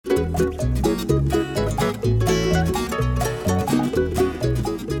Hey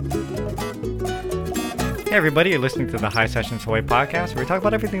everybody, you're listening to the Hisessions Hawaii podcast, where we talk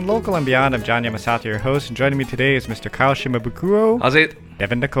about everything local and beyond. I'm John Yamasato, your host, and joining me today is Mr. Kyle Shimabukuro. How's it?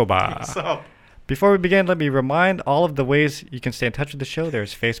 Devin Nakoba. What's up? Before we begin, let me remind all of the ways you can stay in touch with the show.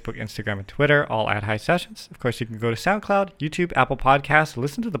 There's Facebook, Instagram, and Twitter, all at Hisessions. Of course, you can go to SoundCloud, YouTube, Apple Podcasts,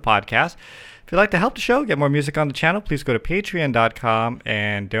 listen to the podcast. If you'd like to help the show, get more music on the channel, please go to patreon.com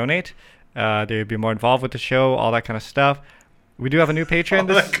and donate. They'd be more involved with the show, all that kind of stuff. We do have a new Patreon. All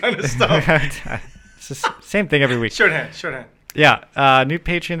that kind of stuff. It's the same thing every week. Shorthand. Yeah, new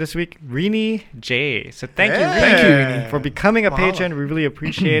patron this week, Rini J. So thank you, Rini, for becoming a Mahalo. patron. We really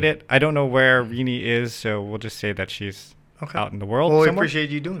appreciate it. I don't know where Rini is, so we'll just say that she's out in the world Well, we somewhere.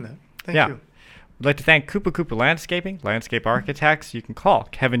 appreciate you doing that. Thank you. We'd like to thank Koopa Koopa Landscaping, Landscape Architects. You can call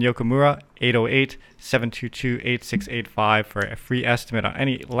Kevin Yokomura, 808-722-8685 for a free estimate on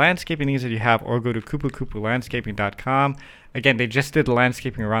any landscaping needs that you have, or go to koopakoopalandscaping.com. Again, they just did the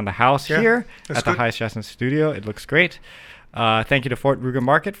landscaping around the house here at the Hisessions studio. It looks great. Thank you to Fort Ruger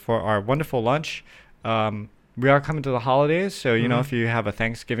Market for our wonderful lunch. We are coming to the holidays, so you know, if you have a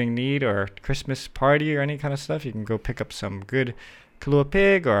Thanksgiving need or Christmas party or any kind of stuff, you can go pick up some good Kalua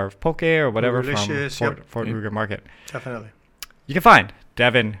pig or poke or whatever from Fort Ruger Market. Definitely. You can find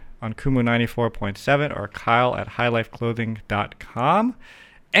Devin on Kumu 94.7 or Kyle at highlifeclothing.com.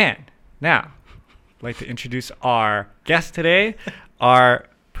 And now, I'd like to introduce our guest today, our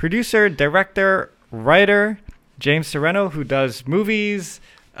producer, director, writer, James Sereno, who does movies,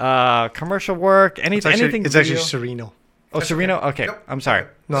 commercial work, anything. It's actually Sereno. Oh, Sereno? Okay, Nope. I'm sorry.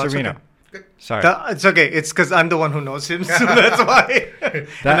 No, it's Sereno. okay. Sorry. It's okay. It's because I'm the one who knows him, so that's why.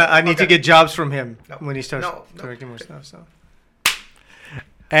 And I need to get jobs from him when he starts directing more stuff. So.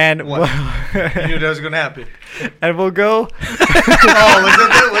 And What? You knew that was going to happen. and we'll go. Was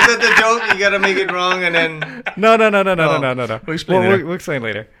that the joke? You got to make it wrong and then... No. We'll explain later. We'll explain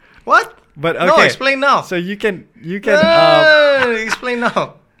later. What? But okay. No, explain now. So you can. Explain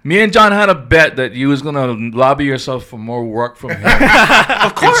now. Me and John had a bet that you was gonna lobby yourself for more work from him.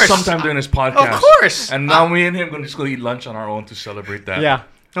 Of course. Sometime during this podcast. Of course. And now me and him gonna just go eat lunch on our own to celebrate that. Yeah.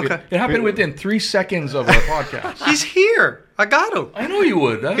 Okay. It happened within 3 seconds of our podcast. He's here. I got him. I know you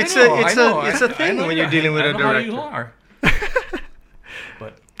would. It's a thing when you're dealing with a How you director. are.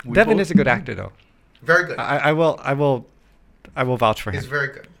 But Devin is a good actor, though. Very good. I will vouch for him. He's very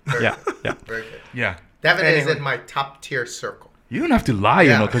good. Yeah. Very good. Yeah. Devin is Anyway. in my top tier circle. You don't have to lie, you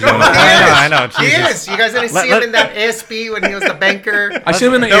know, because No, you're on the he podcast. is. I know, He Jesus. is. You guys didn't see him in that ASB when he was the banker. I see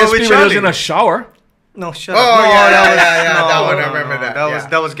him in the No, ASP with when he was Charlie. in a shower. No, shut Oh, up. No, yeah, that was, yeah, no, that one, I no, remember no, that, was yeah.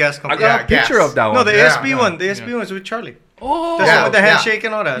 that was gas I company. got Yeah, a picture gas. of that one. No, the Yeah. ASB one. The ASB one was with Charlie. Oh. That's the one with the yeah. handshake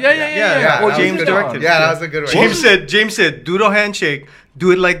and all that. Yeah. Yeah, Oh, that James was a good one. directed. Yeah, that was a good one. James said, do the handshake.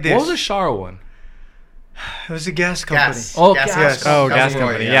 Do it like this. What was the shower one? It was a gas company. Gas. Oh, Gas. gas. Oh, That gas was Roy,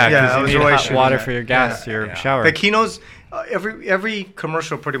 company. yeah. Yeah, Yeah, that because was you need Roy hot shooting water that. for your gas, your Yeah. shower. Like he knows every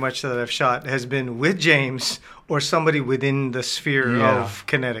commercial pretty much that I've shot has been with James or somebody within the sphere Yeah. of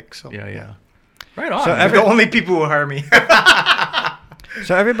kinetic. So Yeah. Right on. So They're the only people who hire me.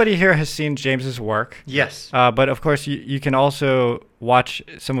 So everybody here has seen James's work. Yes. But of course, you can also watch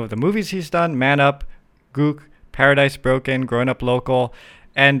some of the movies he's done: Man Up, Gook, Paradise Broken, Growing Up Local.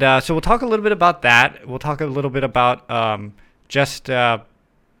 And so we'll talk a little bit about that. We'll talk a little bit about just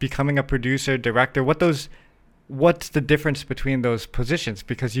becoming a producer, director. What's the difference between those positions?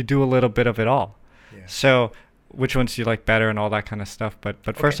 Because you do a little bit of it all. Yeah. So which ones do you like better and all that kind of stuff. But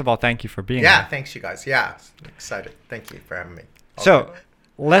first of all, thank you for being Yeah, here. thanks, you guys. Yeah, excited. Thank you for having me. So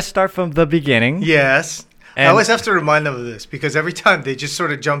let's start from the beginning. Yes. I And- always have to remind them of this because every time they just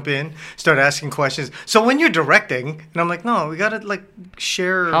sort of jump in, start asking questions. So when you're directing, and I'm like, no, we gotta like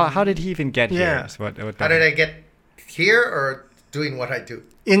share. How did he even get here? Yeah. Is what How that did I get here or doing what I do?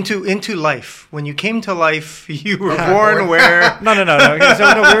 into life? When you came to life, you were born where? No. Okay,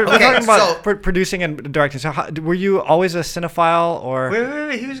 so we're Okay, talking about so- producing and directing. So were you always a cinephile or?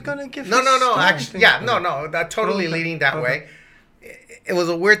 Wait. He was gonna give. No. his story. Actually, yeah, no. That totally Okay. leading that Okay. way. It was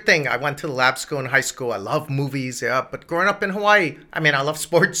a weird thing. I went to the lab school in high school. I love movies, yeah. But growing up in Hawaii, I mean, I love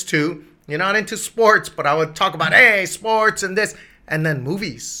sports too. You're not into sports, but I would talk about, hey, sports and this, and then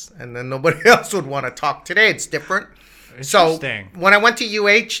movies, and then nobody else would want to talk. Today, it's different. So Interesting. when I went to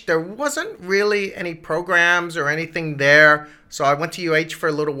UH, there wasn't really any programs or anything there. So I went to UH for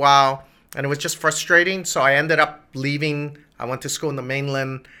a little while, and it was just frustrating. So I ended up leaving. I went to school in the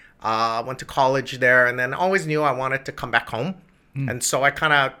mainland, went to college there, and then always knew I wanted to come back home. And so I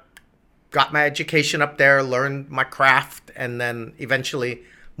kind of got my education up there, learned my craft, and then eventually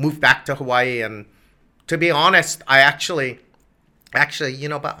moved back to Hawaii. And to be honest, I actually Actually, you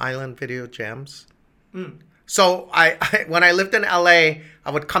know about Island Video Jams? So I when I lived in LA,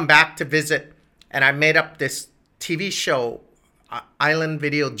 I would come back to visit, and I made up this TV show, Island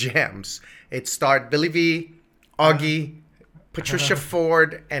Video Jams. It starred Billy V, Augie, Patricia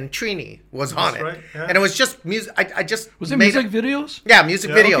Ford, and Trini was on it. Right, yeah. And it was just music. I just Was it made music videos? Yeah,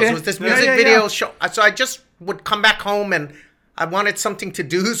 music videos. okay. It was this Yeah, music yeah, video yeah. show. So I just would come back home and I wanted something to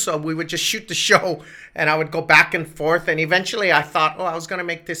do, so we would just shoot the show, and I would go back and forth. And eventually I thought, I was going to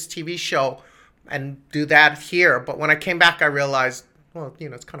make this TV show and do that here. But when I came back, I realized, well,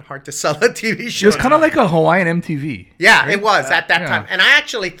 it's kind of hard to sell a TV It show. was kind of like a Hawaiian MTV. Yeah, it was at that Yeah. time. And I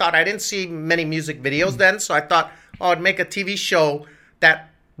actually thought, I didn't see many music videos then, so I thought, I'd make a TV show that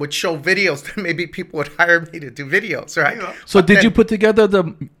would show videos that maybe people would hire me to do videos, right? So But did then- you put together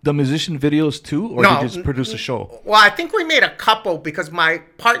the musician videos too, or No, did you just produce a show? Well, I think we made a couple because my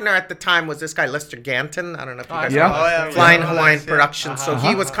partner at the time was this guy, Lester Ganton. I don't know if you guys yeah. know. Oh, yeah. Flying Yeah. Hawaiian Yeah. Productions. So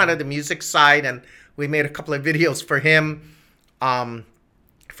he was kind of the music side, and we made a couple of videos for him. I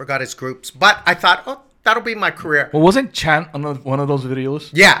forgot his groups. But I thought, that'll be my career. Well, wasn't Chant on one of those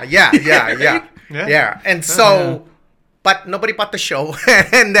videos? Yeah. Yeah. And so, but nobody bought the show.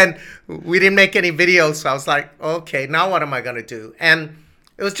 And then we didn't make any videos. So I was like, okay, now what am I going to do? And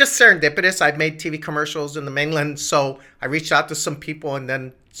it was just serendipitous. I made TV commercials in the mainland. So I reached out to some people, and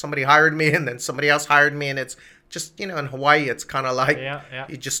then somebody hired me, and then somebody else hired me. And it's just, in Hawaii, it's kind of like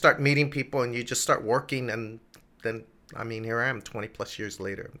you just start meeting people and you just start working. And then, here I am 20 plus years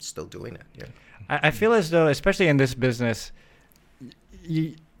later. I'm still doing it. Yeah. I feel as though, especially in this business,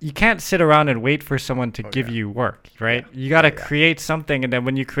 you can't sit around and wait for someone to give you work, right? You got to create something, and then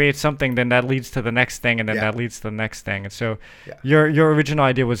when you create something, then that leads to the next thing, and then that leads to the next thing. And so your original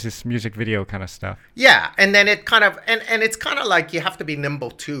idea was this music video kind of stuff. Yeah, and then it kind of, and it's kind of like you have to be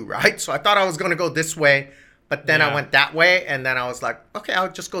nimble too, right? So I thought I was going to go this way, but then I went that way, and then I was like, okay,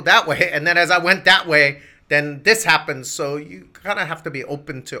 I'll just go that way. And then as I went that way, then this happens. So you kind of have to be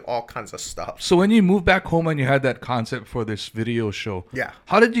open to all kinds of stuff. So when you moved back home and you had that concept for this video show,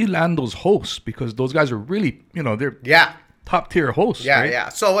 how did you land those hosts? Because those guys are really, they're top tier hosts. Yeah, right? yeah.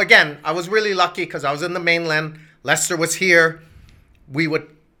 So again, I was really lucky because I was in the mainland. Lester was here. We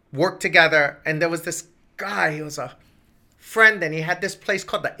would work together, and there was this guy. He was a friend, and he had this place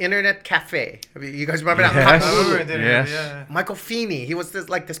called the Internet Cafe. You guys remember that? Yes. Yeah. Michael Feeney. He was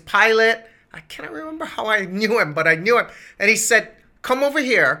this pilot. I cannot remember how I knew him, but I knew him. And he said, "Come over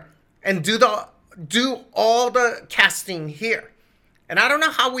here and do all the casting here." And I don't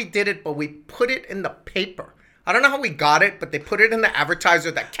know how we did it, but we put it in the paper. I don't know how we got it, but they put it in the advertiser,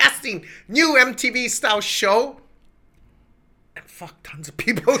 that casting new MTV style show. And tons of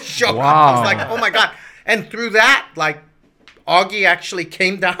people showed up. I was like, oh my God. And through that, Augie actually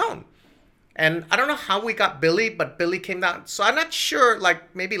came down. And I don't know how we got Billy, but Billy came down. So I'm not sure,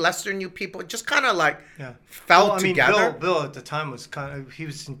 maybe Lester knew people. It just kind of fell together. Bill at the time was he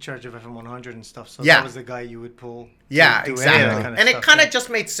was in charge of FM 100 and stuff. So Yeah. that was the guy you would pull. Yeah, to do exactly. any of that kind of And stuff, it kind of just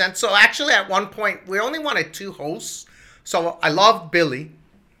made sense. So actually at one point, we only wanted 2 hosts. So I loved Billy.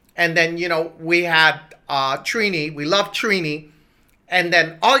 And then, we had Trini. We loved Trini. And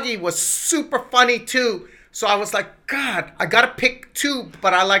then Augie was super funny too. So I was like, God, I got to pick 2,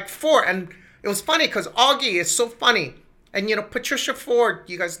 but I like 4. And it was funny because Augie is so funny. And, Patricia Ford,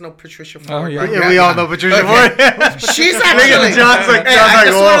 you guys know Patricia Ford, yeah. right? Yeah, we all know Patricia Ford. She's actually... John's like, I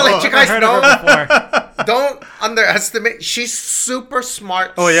just want to let you I've guys heard know. of her before. Don't underestimate. She's super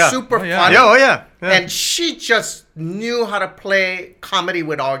smart, super funny. Yeah, oh yeah. And she just knew how to play comedy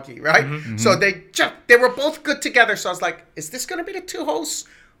with Augie, right? So they were both good together. So I was like, is this going to be the 2 hosts?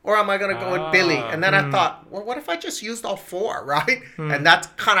 Or am I going to go with Billy? And then I thought, well, what if I just used all 4, right? And that's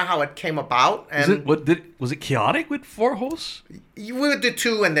kind of how it came about. And Was it chaotic with 4 hosts? we would do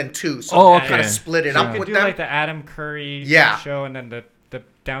 2 and then 2. So Oh, kind of okay. split it You up could with do them. like the Adam Curry Yeah. show, and then the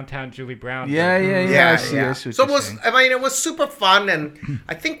downtown Julie Brown. Yeah. I see what So it you're was, saying. it was super fun, and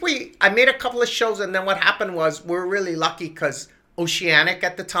I think I made a couple of shows, and then what happened was we were really lucky because Oceanic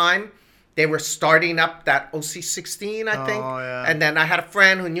at the time, they were starting up that OC16, I think. Oh, yeah. And then I had a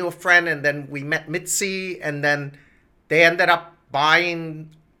friend who knew a friend, and then we met Mitzi, and then they ended up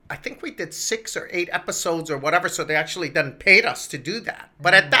buying, I think we did 6 or 8 episodes or whatever, so they actually then paid us to do that.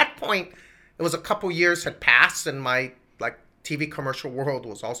 But at that point, it was a couple years had passed, and my TV commercial world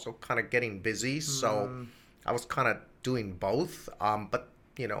was also kind of getting busy, so I was kind of doing both. But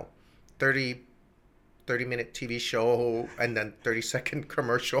 30-minute TV show and then 30-second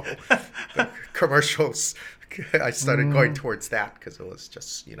commercial. The commercials, I started going towards that because it was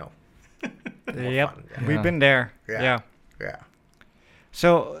just more Yep. fun. Yeah. We've been there. Yeah. Yeah. Yeah.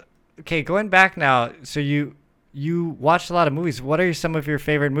 So, okay, going back now. So you watched a lot of movies. What are some of your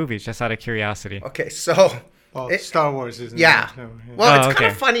favorite movies, just out of curiosity? Okay, so... Star Wars, isn't it? Yeah. Well, it's okay.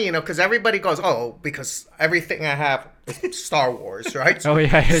 kind of funny, you know, because everybody goes, because everything I have is Star Wars, right? Oh,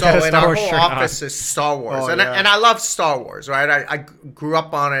 yeah. So in our whole office is Star Wars. And I love Star Wars, right? I grew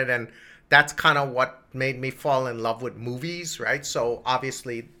up on it, and that's kind of what made me fall in love with movies, right? So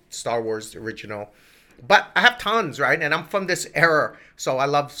obviously Star Wars, the original. But I have tons, right? And I'm from this era. So I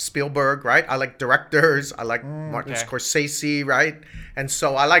love Spielberg, right? I like directors. I like Martin Scorsese, right? And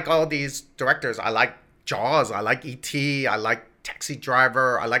so I like all these directors. I like Jaws, I like E.T., I like Taxi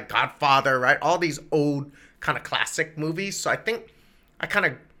Driver, I like Godfather, right? All these old kind of classic movies. So I think I kind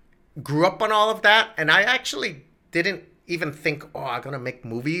of grew up on all of that. And I actually didn't even think, I'm going to make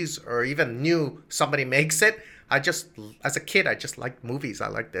movies, or even knew somebody makes it. As a kid, I just liked movies. I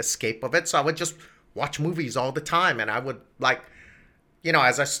liked the escape of it. So I would just watch movies all the time. And I would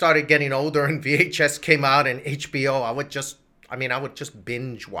as I started getting older and VHS came out and HBO, I would just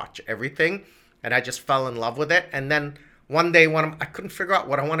binge watch everything. And I just fell in love with it. And then one day when I couldn't figure out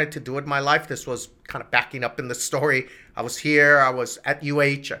what I wanted to do with my life, this was kind of backing up in the story. I was here, I was at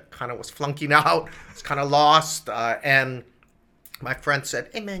UH, I kind of was flunking out, I was kind of lost. And my friend said,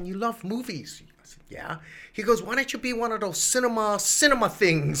 "Hey man, you love movies." I said, "Yeah." He goes, "Why don't you be one of those cinema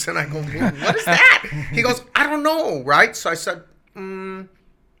things?" And I go, "What is that?" He goes, "I don't know," right? So I said,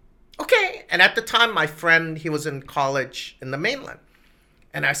 okay. And at the time, my friend, he was in college in the mainland.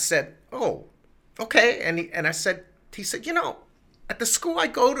 And I said, "Oh, okay." And I said, he said, at the school I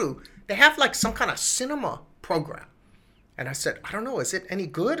go to, they have like some kind of cinema program. And I said, "I don't know. Is it any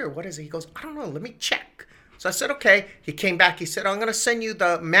good or what is it?" He goes, "I don't know. Let me check." So I said, okay. He came back. He said, "I'm going to send you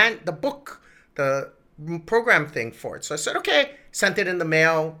the book, the program thing for it." So I said, okay. Sent it in the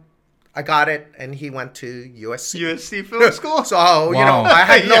mail. I got it. And he went to USC. USC Film School. So, I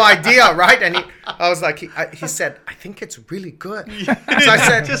had no idea, right? And I was like, he said, "I think it's really good." So I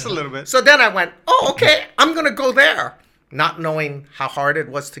said, just a little bit. So then I went, okay, I'm going to go there. Not knowing how hard it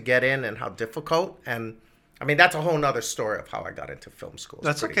was to get in and how difficult. And I mean, that's a whole nother story of how I got into film school.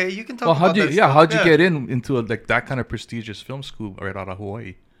 That's okay. You can talk about that. How'd you get into that kind of prestigious film school right out of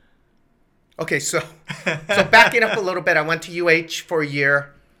Hawaii? Okay, so backing up a little bit, I went to UH for a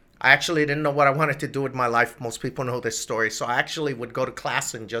year. I actually didn't know what I wanted to do with my life. Most people know this story. So I actually would go to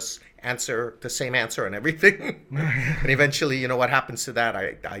class and just answer the same answer and everything. And eventually, what happens to that?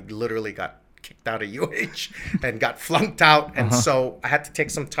 I literally got kicked out of UH and got flunked out. And so I had to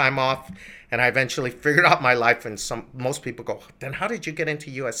take some time off. And I eventually figured out my life. And most people go, "Then how did you get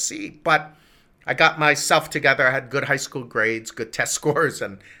into USC?" But I got myself together. I had good high school grades, good test scores.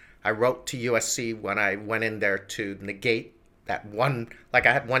 And I wrote to USC when I went in there to negate that one. Like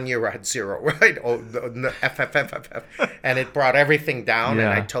I had 1 year where I had 0, right? F. And it brought everything down.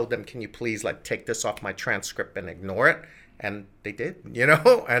 Yeah. And I told them, "Can you please take this off my transcript and ignore it?" And they did,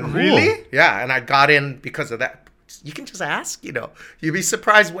 And really? Yeah. And I got in because of that. You can just ask, You'd be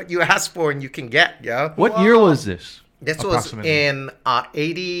surprised what you ask for and you can get, yeah. What year was this? This was in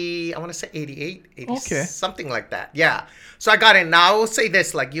 80, I want to say 88, 80, okay. Something like that. Yeah. So I got in. Now I will say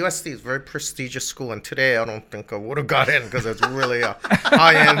this, USC is a very prestigious school. And today I don't think I would have got in because it's really a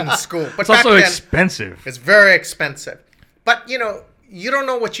high-end school. But it's also expensive. It's very expensive. But, you don't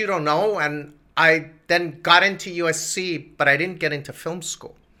know what you don't know. And I then got into USC, but I didn't get into film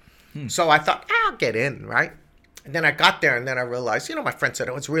school. So I thought, I'll get in, right? And then I got there and then I realized, my friend said,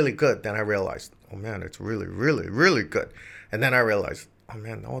 "Oh, it's really good." Then I realized, oh man, it's really, really, really good. And then I realized, oh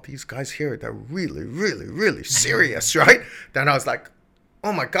man, all these guys here, they're really, really, really serious, right? Then I was like,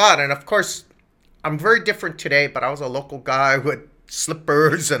 oh my God. And of course, I'm very different today, but I was a local guy with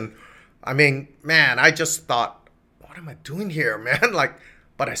slippers. And I mean, man, I just thought, what am I doing here, man?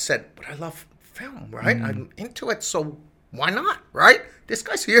 But I said, but I love film, right? I'm into it. So why not, right? This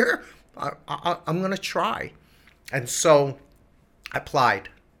guy's here. I'm going to try. And so I applied,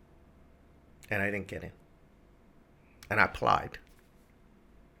 and I didn't get in. And I applied,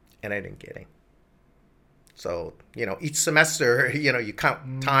 and I didn't get in. So, each semester, you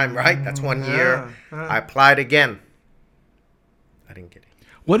count time, right? That's 1 year. I applied again. I didn't get in.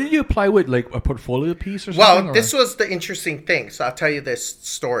 What did you apply with, a portfolio piece or something? Well, this was the interesting thing. So I'll tell you this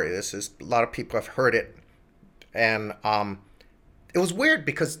story. This is, a lot of people have heard it. And it was weird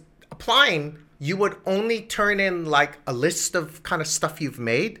because applying, you would only turn in a list of kind of stuff you've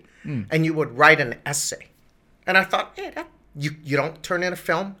made, and you would write an essay. And I thought, hey, you don't turn in a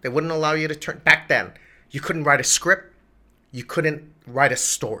film. They wouldn't allow you to turn. Back then, you couldn't write a script. You couldn't write a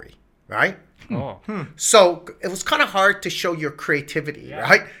story, right? So it was kind of hard to show your creativity,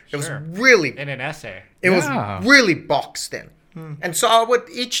 right? It was really in an essay. It was really boxed in. And so I would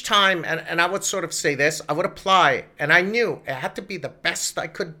each time, and I would sort of say this, I would apply, and I knew it had to be the best I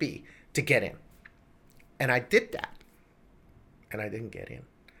could be to get in. And I did that. And I didn't get in.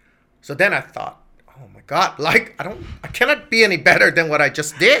 So then I thought, oh my God, like I cannot be any better than what I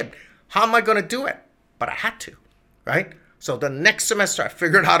just did. How am I going to do it? But I had to, right? So the next semester I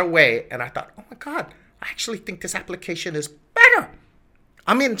figured out a way, and I thought, oh my God, I actually think this application is better.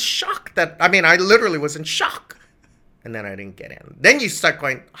 I'm in shock I literally was in shock. And then I didn't get in. Then you start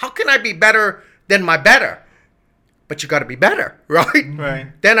going, how can I be better than my better? But you got to be better, right?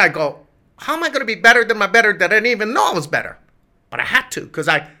 Right. Then I go, how am I going to be better than my better that I didn't even know I was better? But I had to, because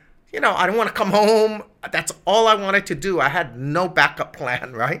I didn't want to come home. That's all I wanted to do. I had no backup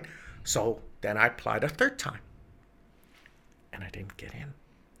plan, right? So then I applied a third time. And I didn't get in.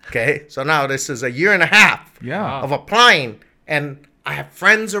 Okay? So now this is a year and a half of applying. And I have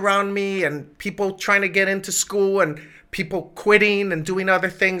friends around me and people trying to get into school and people quitting and doing other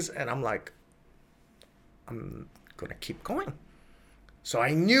things. And I'm like, I'm going to keep going. So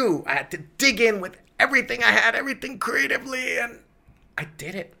I knew I had to dig in with everything I had, everything creatively. And I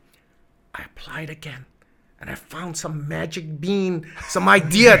did it. I applied again. And I found some magic bean, some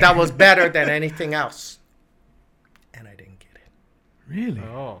idea that was better than anything else. And I didn't get it. Really?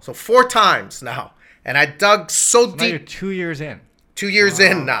 Oh. So 4 times now. And I dug so Now deep. you're 2 years in. 2 years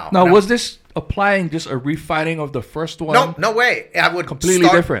in now. Now, was this applying just a refining of the first one? No way. I would completely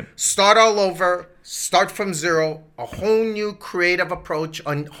different. Start all over, start from zero, a whole new creative approach,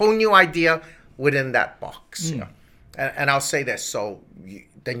 a whole new idea within that box. Yeah. And I'll say this. So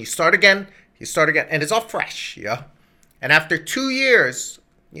then you start again, and it's all fresh. Yeah. And after 2 years,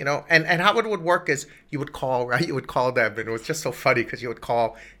 and how it would work is you would call, right? You would call them, and it was just so funny because you would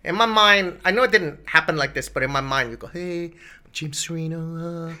call. In my mind, I know it didn't happen like this, but in my mind, you go, hey, James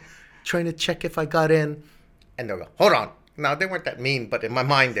Sereno, trying to check if I got in. And they'll go, hold on. Now, they weren't that mean, but in my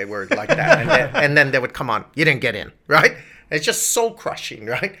mind, they were like that. And then they would come on. You didn't get in, right? It's just soul crushing,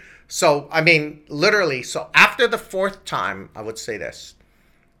 right? So, literally, so after the 4th time, I would say this.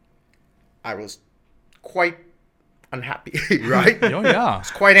 I was quite unhappy, right? Oh, yeah. I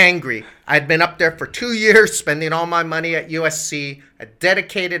was quite angry. I'd been up there for 2 years, spending all my money at USC. I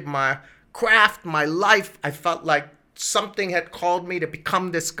dedicated my craft, my life. I felt like something had called me to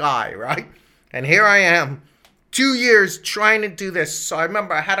become this guy, right? And here I am, 2 years trying to do this. So I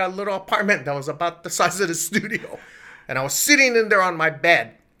remember I had a little apartment that was about the size of the studio. And I was sitting in there on my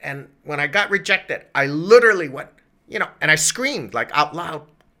bed. And when I got rejected, I literally went, and I screamed like out loud.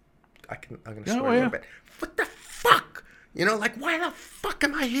 I'm going to swear a little bit. What the fuck? Why the fuck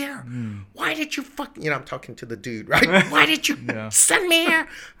am I here? Why did you I'm talking to the dude, right? Why did you send me here?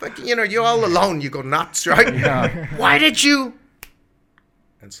 But, you're all alone. You go nuts, right? Yeah. Why did you?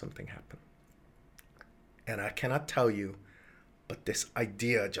 And something happened. And I cannot tell you, but this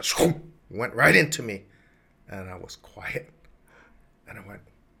idea just went right into me. And I was quiet. And I went,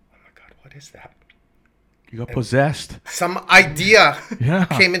 oh my God, what is that? You got possessed. Some idea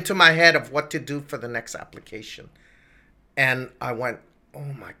came into my head of what to do for the next application. And I went, oh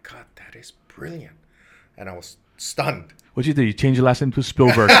my God, that is brilliant. And I was stunned. What'd you do? You changed your last name to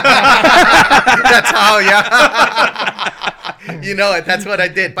Spielberg. That's how, you know it. That's what I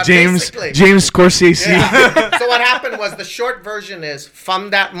did. But James Scorsese. Yeah. So what happened was, the short version is,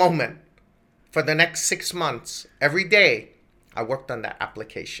 from that moment, for the next 6 months, every day, I worked on that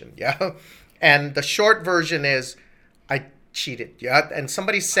application. Yeah. And the short version is, I cheated. Yeah. And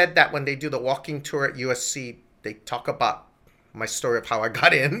somebody said that when they do the walking tour at USC, they talk about my story of how I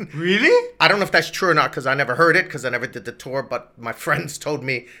got in. Really? I don't know if that's true or not, because I never heard it, because I never did the tour. But my friends told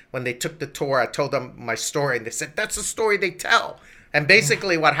me when they took the tour, I told them my story, and they said, that's the story they tell. And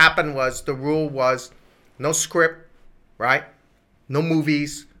basically what happened was, the rule was no script, right? No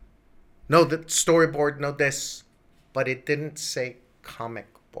movies, no the storyboard, no this. But it didn't say comic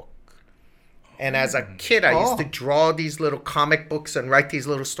book. And as a kid, I used to draw these little comic books and write these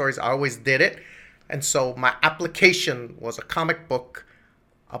little stories. I always did it. And so my application was a comic book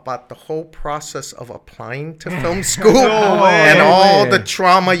about the whole process of applying to film school and all the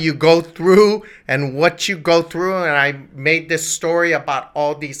trauma you go through and what you go through. And I made this story about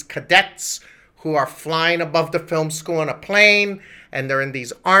all these cadets who are flying above the film school on a plane, and they're in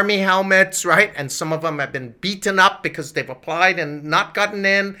these army helmets, right? And some of them have been beaten up because they've applied and not gotten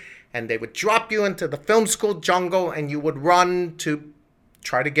in. And they would drop you into the film school jungle, and you would run to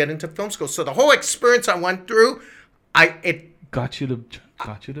try to get into film school. So the whole experience I went through, it got you the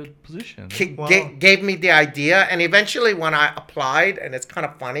position. Gave me the idea. And eventually when I applied, and it's kind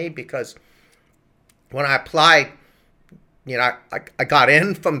of funny because when I applied, I got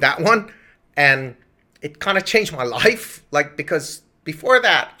in from that one. And it kind of changed my life. Like, because before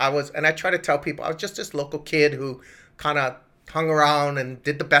that, and I try to tell people, I was just this local kid who kind of hung around and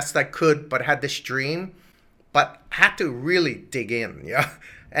did the best I could, but had this dream. But I had to really dig in, yeah.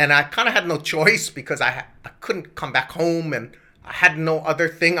 And I kind of had no choice because I couldn't come back home and I had no other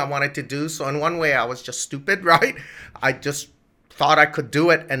thing I wanted to do. So in one way, I was just stupid, right? I just thought I could do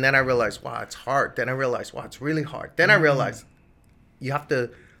it. And then I realized, wow, it's hard. Then I realized, wow, it's really hard. Then I realized you have to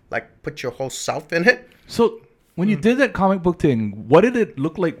like put your whole self in it. So when you did that comic book thing, what did it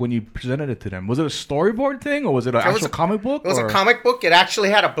look like when you presented it to them? Was it a storyboard thing or was it an actual comic book? It was a comic book. It actually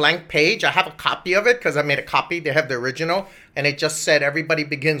had a blank page. I have a copy of it because I made a copy. They have the original. And it just said everybody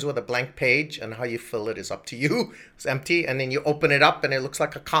begins with a blank page and how you fill it is up to you. It's empty. And then you open it up and it looks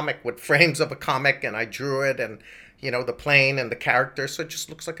like a comic with frames of a comic. And I drew it and, you know, the plane and the characters. So it just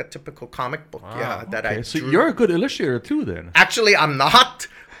looks like a typical comic book. Wow. Yeah, that I drew. So you're a good illustrator too then. Actually, I'm not.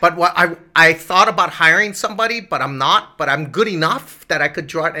 But what I thought about hiring somebody, but I'm not. But I'm good enough that I could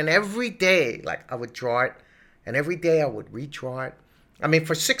draw it. And every day, like, I would draw it. And every day I would redraw it. I mean,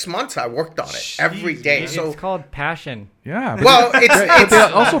 for 6 months, I worked on it every day. It's so called passion. Yeah. Well, but they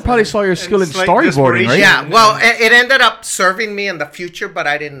also probably saw your skill in storyboarding, right? Yeah. Well, it ended up serving me in the future, but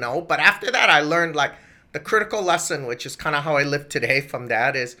I didn't know. But after that, I learned, like, the critical lesson, which is kind of how I live today from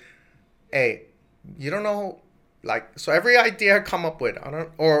that is, hey, you don't know. Like, so every idea I come up with,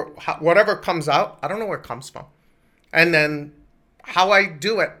 whatever comes out, I don't know where it comes from. And then how I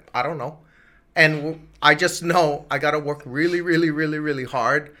do it, I don't know. And I just know I got to work really, really, really, really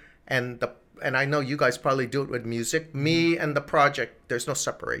hard. And I know you guys probably do it with music. Me and the project, there's no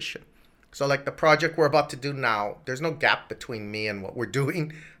separation. So like the project we're about to do now, there's no gap between me and what we're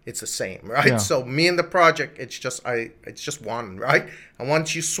doing. It's the same, right? Yeah. So me and the project, it's just one, right? And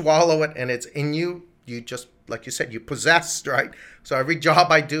once you swallow it and it's in you, you just, like you said, you possessed, right? So every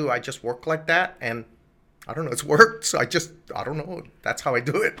job I do, I just work like that. And I don't know, it's worked. So I don't know. That's how I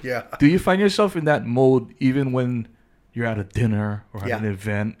do it. Yeah. Do you find yourself in that mode even when you're at a dinner or at an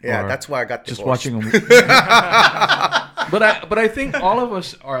event? Yeah, that's why I got just divorced. Watching them. But I think all of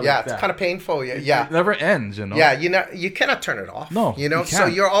us are like that. Yeah, it's kind of painful. Yeah. It never ends, you know? Yeah, you cannot turn it off. No, you know, so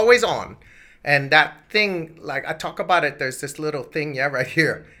you're always on. And that thing, like I talk about it, there's this little thing, right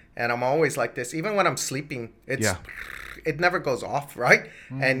here. And I'm always like this. Even when I'm sleeping, it never goes off, right?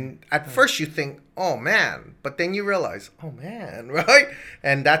 And at first you think, oh, man. But then you realize, oh, man, right?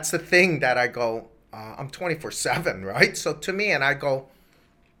 And that's the thing that I go, I'm 24/7, right? So to me, and I go,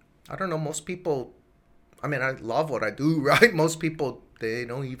 I don't know, most people, I mean, I love what I do, right? Most people, they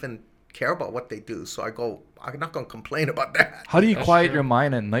don't even care about what they do. So I go, I'm not going to complain about that. How do you quiet your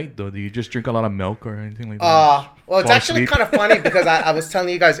mind at night, though? Do you just drink a lot of milk or anything like that? Well, it's actually kind of funny because I was telling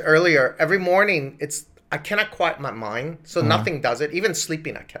you guys earlier, every morning, I cannot quiet my mind. So nothing does it. Even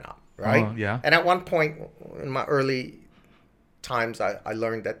sleeping, I cannot, right? Yeah. And at one point in my early times, I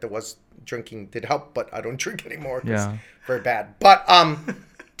learned that drinking did help, but I don't drink anymore. Yeah. Very bad. But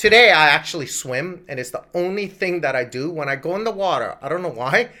today I actually swim, and it's the only thing that I do. When I go in the water, I don't know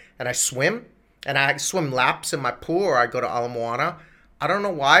why, and I swim. And I swim laps in my pool or I go to Ala Moana. I don't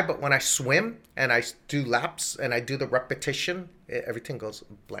know why, but when I swim and I do laps and I do the repetition, everything goes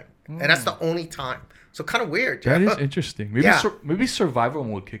blank. And that's the only time. So kind of weird. That is interesting. Maybe survival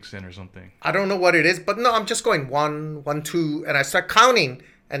mode kicks in or something. I don't know what it is, but no, I'm just going 1, 1, 2, and I start counting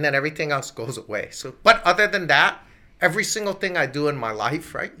and then everything else goes away. So, but other than that, every single thing I do in my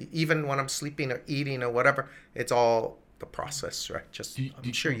life, right? Even when I'm sleeping or eating or whatever, it's all the process, right?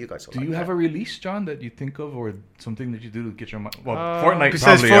 I'm sure you guys will. Do you have a release, John, that you think of, or something that you do to get your mind? Well, Fortnite.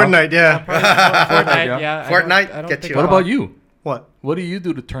 Besides Fortnite, yeah. Fortnite, yeah. Fortnite, get you. What about you? What? What do you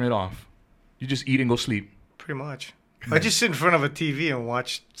do to turn it off? You just eat and go sleep. Pretty much. I just sit in front of a TV and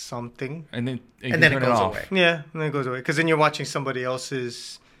watch something, and then it goes away. Yeah, and then it goes away because then you're watching somebody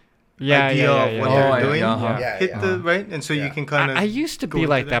else's idea of what they're doing. Right, and so you can kind of. I used to be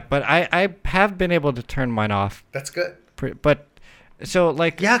like that, but I have been able to turn mine off. That's good. But so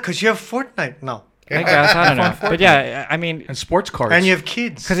like because you have Fortnite now. I guess I don't know, but yeah, I mean, and sports cards, and you have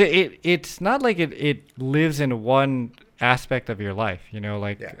kids. Because it's not like it lives in one aspect of your life, you know,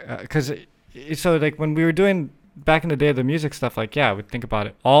 like because so like when we were doing back in the day the music stuff, like I would think about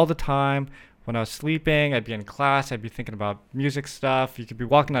it all the time. When I was sleeping, I'd be in class, I'd be thinking about music stuff. You could be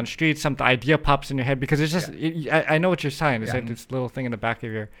walking down the street, some idea pops in your head because it's just I know what you're saying. It's like this little thing in the back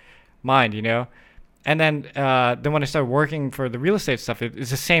of your mind, you know. And then when I started working for the real estate stuff,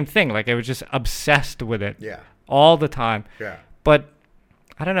 it's the same thing. Like I was just obsessed with it all the time. Yeah. But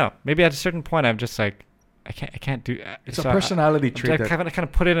I don't know. Maybe at a certain point, I'm just like, I can't do. It's a personality trait. I kind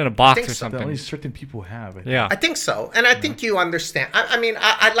of put it in a box or something. That only certain people have. I think so, and I think you understand. I mean,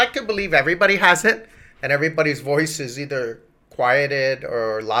 I'd like to believe everybody has it, and everybody's voice is either quieted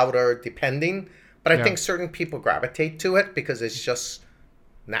or louder, depending. But I think certain people gravitate to it because it's just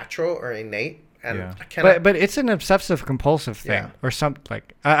natural or innate. And I cannot, but it's an obsessive compulsive thing or something.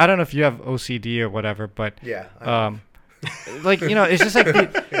 Like I don't know if you have OCD or whatever, but like it's just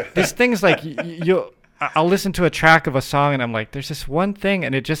like these things. Like I'll listen to a track of a song and I'm like, there's this one thing,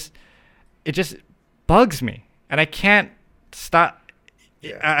 and it just bugs me, and I can't stop.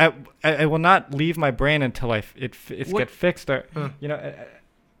 I will not leave my brain until it get fixed, or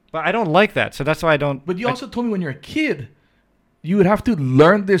but I don't like that, so that's why I don't. But you also told me when you're a kid, you would have to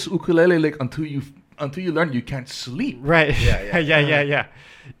learn this ukulele lick until you learn you can't sleep. Right. Yeah.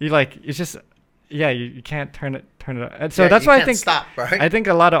 You like, it's just you can't turn it up. And so that's why I think stop, right? I think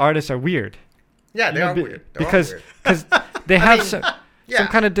a lot of artists are weird. Yeah, they are weird. Because they have some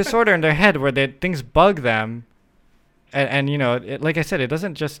kind of disorder in their head where things bug them. And like I said, it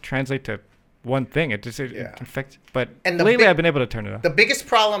doesn't just translate to one thing. It affects. But lately, I've been able to turn it off. The biggest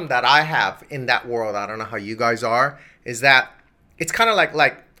problem that I have in that world, I don't know how you guys are, is that it's kind of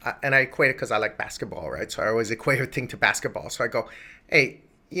like, and I equate it because I like basketball, right? So I always equate everything to basketball. So I go, hey,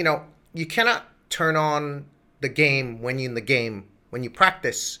 you cannot turn on the game when you're in the game. When you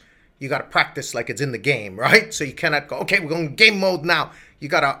practice, you got to practice like it's in the game, right? So you cannot go, okay, we're going game mode now. You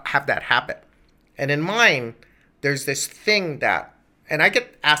got to have that habit. And in mine, there's this thing that, and I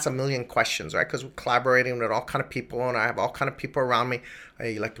get asked a million questions, right? Because we're collaborating with all kind of people, and I have all kind of people around me.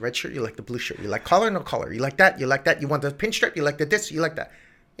 Hey, you like the red shirt? You like the blue shirt? You like color? No color? You like that? You like that? You want the pin strip? You like the this? You like that?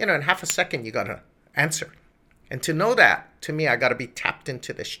 In half a second, you got to answer. And to know that, to me, I got to be tapped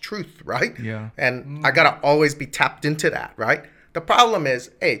into this truth, right? Yeah. And I got to always be tapped into that, right? The problem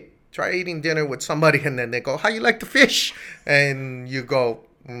is, hey, try eating dinner with somebody, and then they go, how you like the fish? And you go,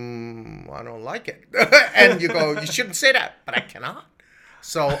 I don't like it. And you go, you shouldn't say that, but I cannot.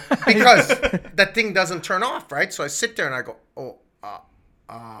 So, because that thing doesn't turn off, right? So I sit there and I go,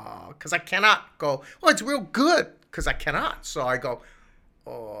 because I cannot go, it's real good, because I cannot. So I go,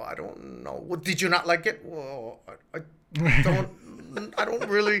 I don't know. Well, did you not like it? Well, I don't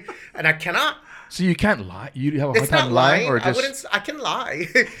really, and I cannot. So you can't lie. You have a hard time lying, or just I can lie.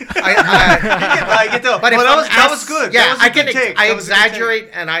 You can lie, but that was good. Yeah, I exaggerate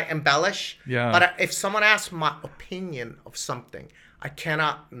and I embellish. Yeah. But if someone asks my opinion of something, I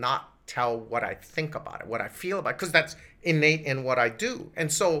cannot not tell what I think about it, what I feel about it, because that's innate in what I do.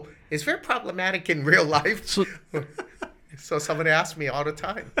 And so it's very problematic in real life. So somebody asks me all the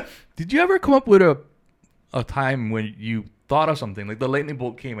time. Did you ever come up with a time when you thought of something, like the lightning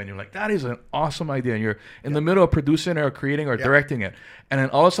bolt came and you're like, that is an awesome idea, and you're in the middle of producing or creating or directing it, and then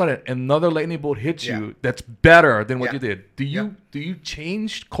all of a sudden another lightning bolt hits you that's better than what you did? Do you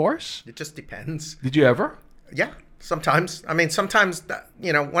change course? It just depends. Did you ever? Yeah, sometimes. I mean, sometimes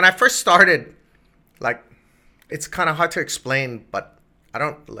when I first started, like, it's kind of hard to explain, but I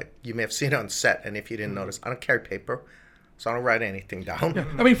don't, like, you may have seen it on set, and if you didn't notice, I don't carry paper. So I don't write anything down. Yeah.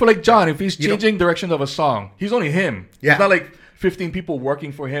 I mean, for like John, if he's changing directions of a song, he's only him. Yeah. It's not like 15 people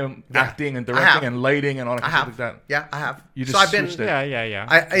working for him, acting and directing and lighting and all that stuff like that. Yeah, I have. You just switched it. Yeah.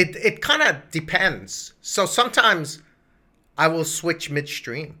 It kind of depends. So sometimes I will switch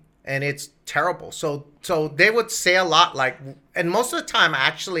midstream, and it's terrible. So they would say a lot like, and most of the time,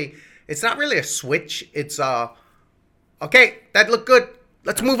 actually, it's not really a switch. It's okay, that looked good.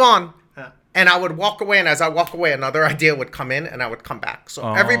 Let's move on. And I would walk away, and as I walk away, another idea would come in, and I would come back.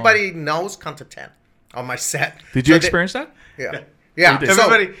 So everybody knows count to 10 on my set. Did you experience that? Yeah.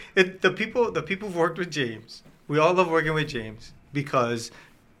 Everybody, the people who've worked with James, we all love working with James because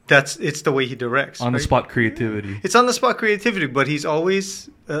it's the way he directs. On the spot creativity. It's on the spot creativity, but he's always,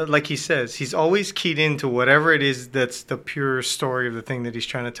 like he says, he's always keyed into whatever it is that's the pure story of the thing that he's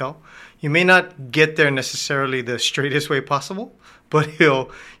trying to tell. You may not get there necessarily the straightest way possible, but he'll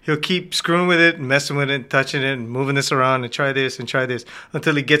keep screwing with it, and messing with it, and touching it, and moving this around, and try this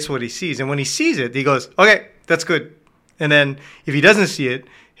until he gets what he sees. And when he sees it, he goes, "Okay, that's good." And then if he doesn't see it,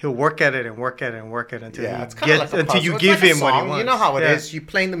 he'll work at it until you give him what he wants. You know how it is. You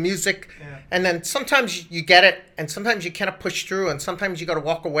playing the music, and then sometimes you get it, and sometimes you cannot push through, and sometimes you got to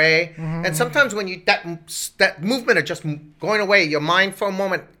walk away. Mm-hmm. And sometimes when you that movement of just going away, your mind for a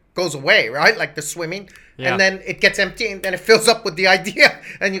moment goes away, right? Like the swimming. Yeah. And then it gets empty, and then it fills up with the idea,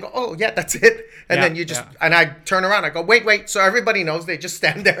 and you go, "Oh yeah, that's it." And then you just and I turn around, I go, "Wait!" So everybody knows. They just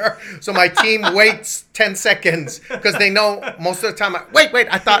stand there. So my team waits 10 seconds because they know most of the time. Wait!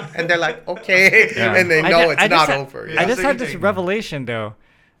 I thought, and they're like, "Okay," and they know it's not over. I just had this revelation though.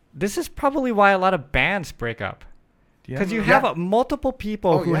 This is probably why a lot of bands break up. Because you have multiple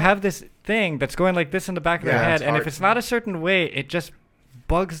people who have this thing that's going like this in the back of their head, and if it's not a certain way, it just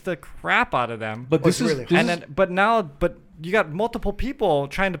bugs the crap out of them. But this is really this but you got multiple people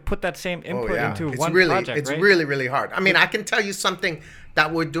trying to put that same input into one project, It's right? really, really hard. I mean, I can tell you something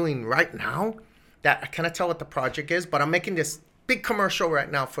that we're doing right now that I cannot tell what the project is, but I'm making this big commercial right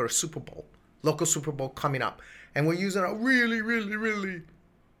now for a Super Bowl, local Super Bowl coming up. And we're using a really, really, really,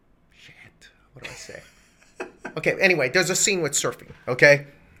 what do I say? Okay, anyway, there's a scene with surfing, okay?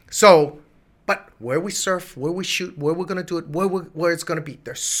 So, but where we surf, where we shoot, where we're going to do it, where it's going to be.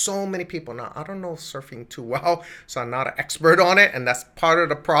 There's so many people. Now, I don't know surfing too well, so I'm not an expert on it, and that's part of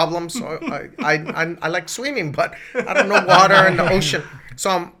the problem. So I like swimming, but I don't know water and the ocean. So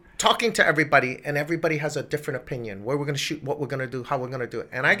I'm talking to everybody, and everybody has a different opinion. Where we're going to shoot, what we're going to do, how we're going to do it.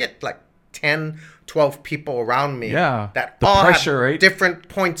 And I get like 10, 12 people around me that the all pressure, have right? different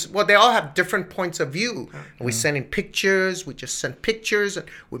points. Well, they all have different points of view. And we send in pictures. We just send pictures and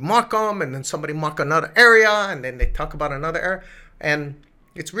we mark them, and then somebody mark another area, and then they talk about another area. And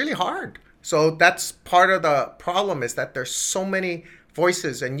it's really hard. So that's part of the problem, is that there's so many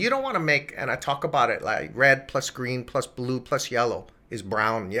voices, and you don't want to make, and I talk about it like red plus green plus blue plus yellow is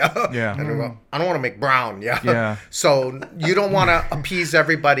brown, yeah. And I don't want to make brown, yeah. So you don't want to appease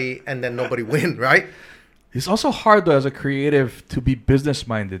everybody and then nobody win, right? It's also hard though as a creative to be business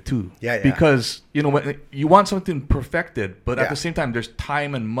minded too. Yeah. Because when you want something perfected, but at the same time there's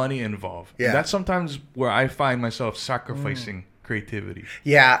time and money involved. Yeah. And that's sometimes where I find myself sacrificing creativity.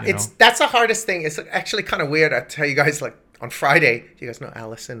 Yeah, that's the hardest thing. It's actually kind of weird. I tell you guys, like on Friday, you guys know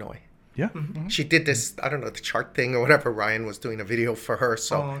Alice Inouye? Yeah. She did this, I don't know, the chart thing or whatever. Ryan was doing a video for her.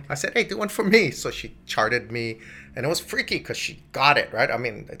 So I said, hey, do one for me. So she charted me. And it was freaky because she got it, right? I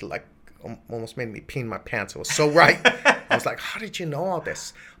mean, it like almost made me pee in my pants. It was so right. I was like, how did you know all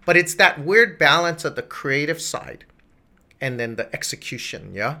this? But it's that weird balance of the creative side and then the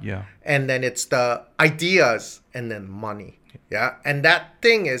execution, yeah? And then it's the ideas and then money, yeah? And that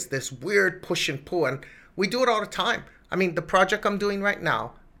thing is this weird push and pull. And we do it all the time. I mean, the project I'm doing right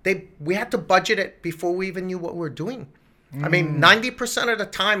now, we had to budget it before we even knew what we were doing. I mean, 90% of the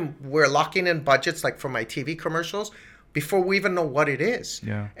time we're locking in budgets, like for my TV commercials, before we even know what it is.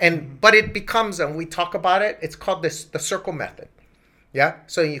 Yeah. But it becomes, and we talk about it, it's called the circle method. Yeah.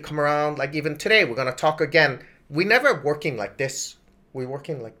 So you come around, like even today, we're going to talk again. We never working like this. We're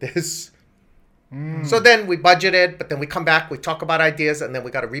working like this. So then we budget it, but then we come back, we talk about ideas, and then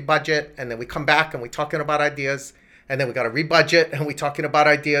we got to rebudget, and then we come back and we're talking about ideas. And then we got to rebudget, and we're talking about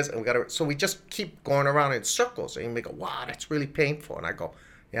ideas, and so we just keep going around in circles. And we go, wow, that's really painful. And I go,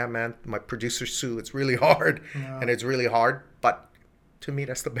 yeah, man, my producer Sue, it's really hard, and it's really hard. But to me,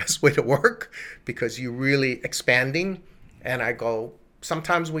 that's the best way to work because you're really expanding. And I go,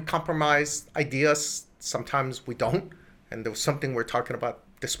 sometimes we compromise ideas, sometimes we don't. And there was something we're talking about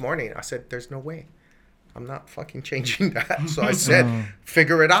this morning. I said, there's no way. I'm not fucking changing that. So I said,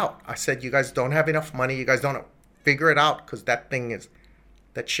 figure it out. I said, you guys don't have enough money. You guys don't figure it out because that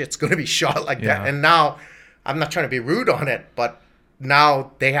shit's going to be shot like that. And now I'm not trying to be rude on it, but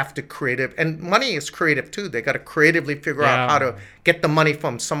now they have to creative, and money is creative too. They got to creatively figure out how to get the money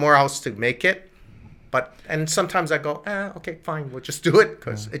from somewhere else to make it. And sometimes I go, okay, fine, we'll just do it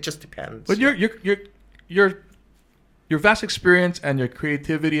because it just depends. But your vast experience and your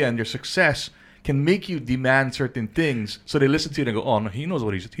creativity and your success can make you demand certain things, so they listen to you and go, "Oh no, he knows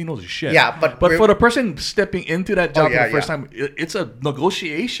he knows his shit." Yeah, but for the person stepping into that job for the first time, it's a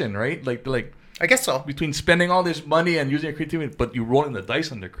negotiation, right? Like I guess so. Between spending all this money and using your creativity, but you're rolling the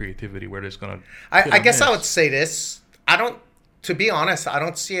dice on their creativity, where it's gonna. I guess I would say this. To be honest, I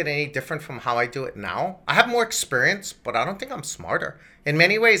don't see it any different from how I do it now. I have more experience, but I don't think I'm smarter. In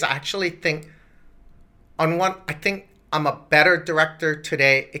many ways, I actually think, I think I'm a better director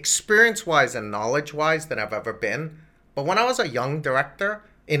today, experience-wise and knowledge-wise, than I've ever been. But when I was a young director,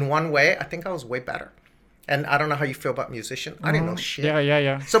 in one way, I think I was way better. And I don't know how you feel about musician. I didn't know shit.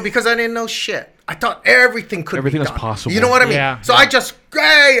 Yeah. So because I didn't know shit, I thought everything could be done. was possible. You know what I mean? Yeah. So I just,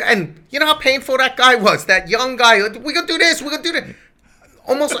 and you know how painful that guy was, that young guy. We're going to do this, we're going to do that.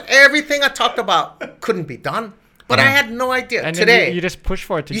 Almost everything I talked about couldn't be done. But I had no idea. And today, you just push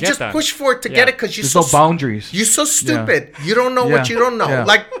for it to get You just done. push for it to get it because there's no boundaries. You're so stupid. You don't know what you don't know. Yeah.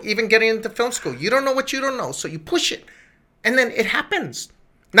 Like even getting into film school, you don't know what you don't know. So you push it. And then it happens.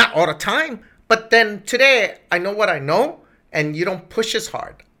 Not all the time. But then today, I know what I know. And you don't push as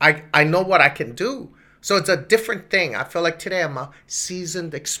hard. I know what I can do. So it's a different thing. I feel like today I'm a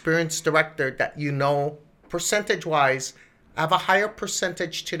seasoned, experienced director that percentage-wise, I have a higher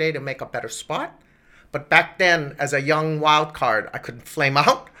percentage today to make a better spot. But back then, as a young wild card, I couldn't flame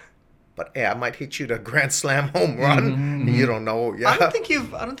out. But I might hit you to a grand slam home run. You don't know. Yeah. I don't think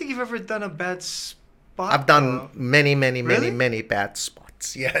you've ever done a bad spot. I've done many bad spots.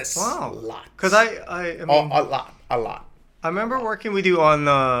 lots. Yes. Wow. Lots. Because I mean, a lot. I remember working with you on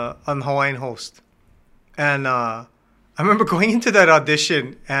Hawaiian Host, and I remember going into that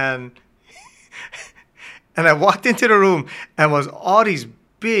audition and I walked into the room and was all these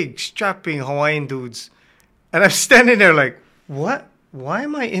big strapping Hawaiian dudes, and I'm standing there like, what? Why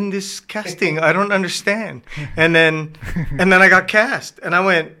am I in this casting? I don't understand. And then I got cast, and I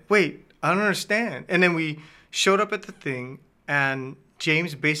went, wait, I don't understand. And then we showed up at the thing, and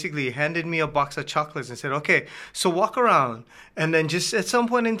James basically handed me a box of chocolates and said, okay, so walk around. And then just at some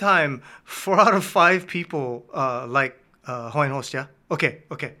point in time, 4 out of 5 people like Hawaiian Host, yeah? Okay.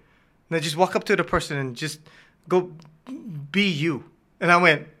 Now just walk up to the person and just go be you. And I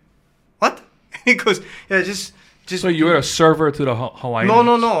went, what? He goes, yeah, just. So you were a server to the Hawaiian?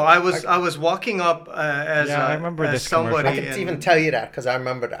 No. I was walking up as I remember as this somebody. I can even tell you that because I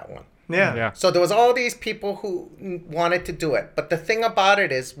remember that one. Yeah. So there was all these people who wanted to do it. But the thing about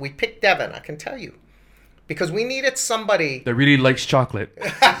it is we picked Devin, I can tell you. Because we needed somebody that really likes chocolate.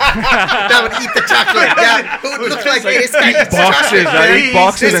 that would eat the chocolate. Yeah. Who would look like this guy eats boxes. chocolate. I eat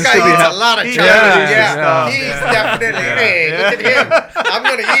boxes this and guy still eats have a lot of chocolate. Yeah. He's definitely, hey, look at him. I'm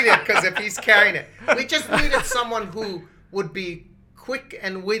going to eat it because if he's carrying it. We just needed someone who would be quick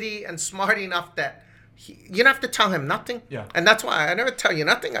and witty and smart enough that you don't have to tell him nothing. Yeah. And that's why I never tell you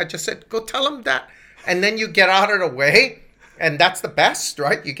nothing. I just said, go tell him that. And then you get out of the way. And that's the best,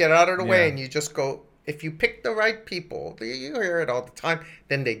 right? You get out of the way and you just go, if you pick the right people, you hear it all the time,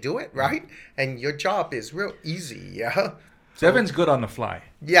 then they do it, right? And your job is real easy, yeah? Devin's good on the fly.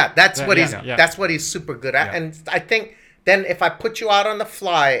 Yeah, that's what he's yeah. that's what he's super good at. Yeah. And I think then if I put you out on the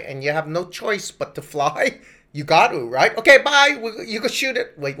fly and you have no choice but to fly, you got to, right? Okay, bye. You go shoot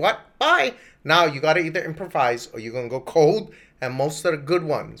it. Wait, what? Bye. Now you got to either improvise or you're going to go cold. And most of the good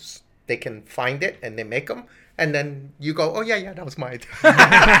ones, they can find it and they make them. And then you go, oh, yeah, that was my idea.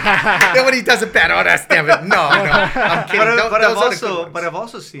 Then when he does it bad, oh, that's damn it. No, I'm kidding. But I've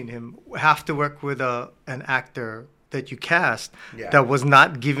also seen him have to work with an actor that you cast that was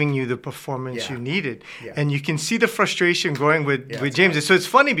not giving you the performance you needed. Yeah. And you can see the frustration growing with James. Right. So it's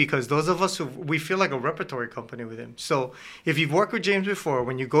funny because those of us we feel like a repertory company with him. So if you've worked with James before,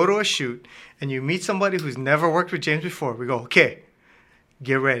 when you go to a shoot and you meet somebody who's never worked with James before, we go, okay,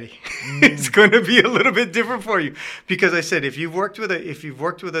 get ready. It's going to be a little bit different for you. Because I said, if you've worked with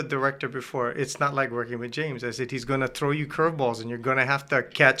a director before, it's not like working with James. I said, he's going to throw you curveballs and you're going to have to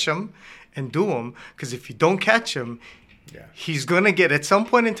catch them and do them. Because if you don't catch him, he's going to get, at some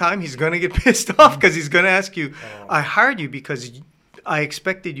point in time, he's going to get pissed off because he's going to ask you, I hired you because I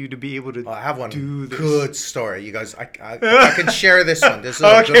expected you to be able to I have one do this. Good story. You guys, I can share this one. This is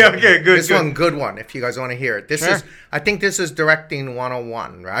good. This one, good one, if you guys want to hear it. I think this is directing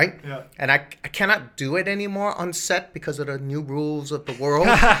 101, right? Yeah. And I cannot do it anymore on set because of the new rules of the world.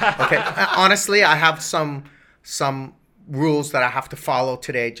 Okay. Honestly, I have some rules that I have to follow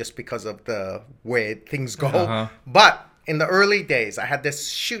today just because of the way things go. Uh-huh. But in the early days, I had this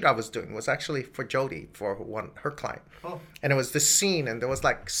shoot I was doing. It was actually for Jody, for her client. Oh. And it was this scene, and there was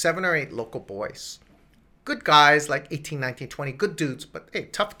like 7 or 8 local boys. Good guys, like 18, 19, 20, good dudes, but hey,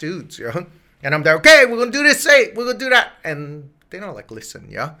 tough dudes, you know? And I'm there, okay, we're going to do this, hey, we're going to do that. And they don't like listen,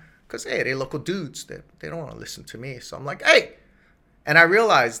 yeah? Because, hey, they're local dudes. They don't want to listen to me. So I'm like, hey. And I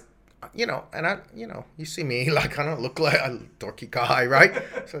realized, you see me, like, I don't look like a dorky guy, right?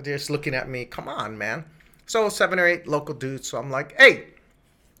 So they're just looking at me, come on, man. So 7 or 8 local dudes. So I'm like, hey,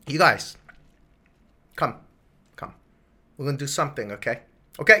 you guys, come. We're going to do something, okay?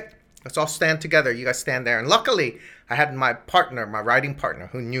 Okay, let's all stand together. You guys stand there. And luckily, I had my writing partner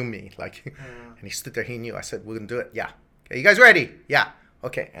who knew me. And he stood there, he knew. I said, we're going to do it. Yeah. Okay, you guys ready? Yeah.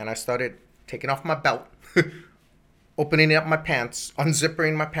 Okay, and I started taking off my belt, opening up my pants,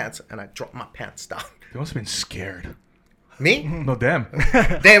 unzipping my pants, and I dropped my pants down. They must have been scared. Me? No, them.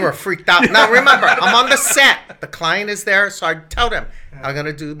 They were freaked out. Now, remember, I'm on the set. The client is there, so I tell them, I'm going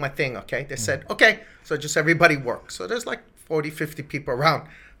to do my thing, okay? They said, okay. So just everybody works. So there's like 40, 50 people around.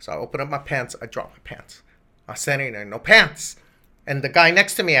 So I open up my pants. I drop my pants. I'm standing there, no pants. And the guy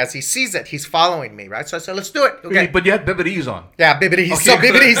next to me, as he sees it, he's following me, right? So I said, let's do it. Okay. But you had BBDs on. Yeah, BBDs. Okay. So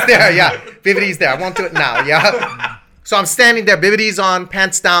BBDs there, yeah. BBDs there. I won't do it now, yeah. So I'm standing there, BBDs on,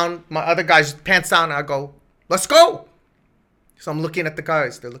 pants down. My other guy's pants down. And I go, let's go. So I'm looking at the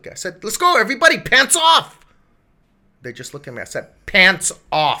guys. They're looking. I said, let's go, everybody, pants off. They just look at me. I said, pants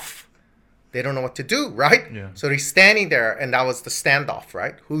off. They don't know what to do, right? Yeah. So he's standing there, and that was the standoff,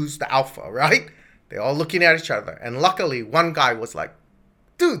 right? Who's the alpha, right? They're all looking at each other. And luckily, one guy was like,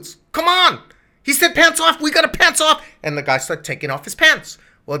 dudes, come on. He said pants off. We got to pants off. And the guy started taking off his pants.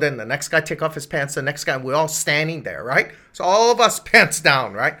 Well, then the next guy take off his pants. The next guy, we're all standing there, right? So all of us pants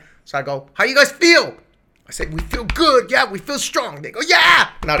down, right? So I go, how you guys feel? I said, we feel good. Yeah, we feel strong. They go, yeah.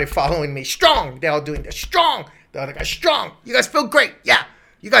 Now they're following me. Strong. They're all doing this. Strong. The other guy, strong. You guys feel great. Yeah.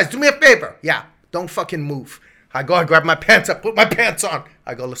 You guys do me a favor. Yeah. Don't fucking move. I go, I grab my pants up, put my pants on.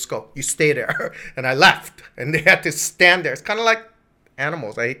 I go, let's go. You stay there. And I left. And they had to stand there. It's kind of like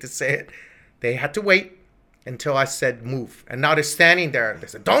animals. I hate to say it. They had to wait until I said move. And now they're standing there. And they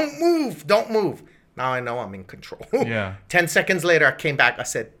said, don't move. Don't move. Now I know I'm in control. Yeah. 10 seconds later, I came back. I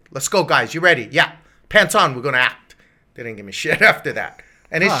said, let's go, guys. You ready? Yeah. Pants on. We're going to act. They didn't give me shit after that.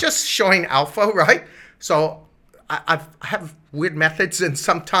 And it's just showing alpha, right? So I have weird methods, and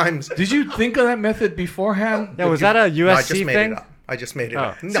sometimes... Did you think of that method beforehand? Yeah, was that a USC No, I just made thing? it up. I just made it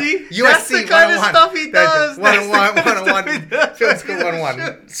up. No, See, USC that's the kind of 101. stuff he does. That's the kind of 101, stuff he does. film school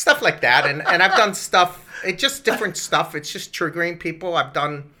 101, stuff like that. And I've done stuff. It's just different stuff. It's just triggering people. I've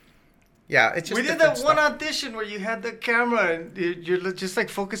done, yeah. It's just We did different that one stuff. audition where you had the camera and you're just like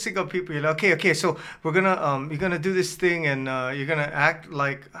focusing on people. You're like, okay, so we're gonna you're gonna do this thing and you're gonna act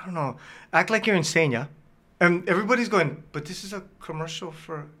like, I don't know, act like you're insane, yeah. And everybody's going, but this is a commercial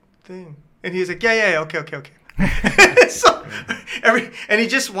for thing. And he's like, yeah, okay. So and he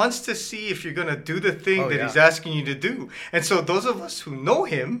just wants to see if you're gonna do the thing that he's asking you to do. And so those of us who know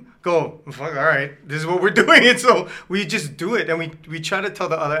him go, fuck, all right, this is what we're doing. And so we just do it, and we try to tell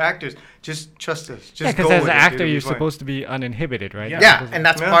the other actors, just trust us. Just Because go as with an it, actor, it'll be you're fine. supposed to be uninhibited, right? Yeah, and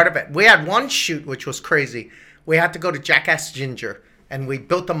that's Yeah. part of it. We had one shoot which was crazy. We had to go to Jackass Ginger, and we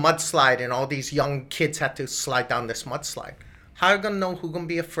built a mudslide, and all these young kids had to slide down this mudslide. How are you gonna know who's gonna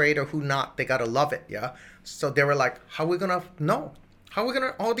be afraid or who not? They gotta love it, yeah. So they were like, "How are we gonna know? How are we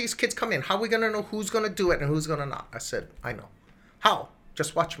gonna? All these kids come in. How are we gonna know who's gonna do it and who's gonna not?" I said, "I know. How?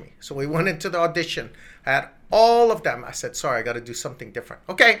 Just watch me." So we went into the audition. I had all of them. I said, "Sorry, I gotta do something different."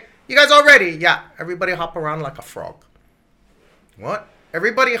 Okay, you guys all ready? Yeah. Everybody hop around like a frog. What?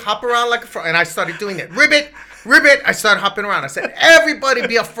 Everybody hop around like a frog. And I started doing it. Ribbit, ribbit. I started hopping around. I said, everybody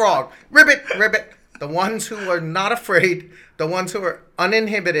be a frog. Ribbit, ribbit. The ones who were not afraid, the ones who were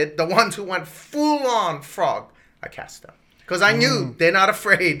uninhibited, the ones who went full on frog, I cast them. Because I knew they're not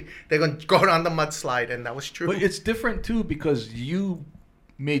afraid. They're going to go down the mudslide. And that was true. But it's different too because you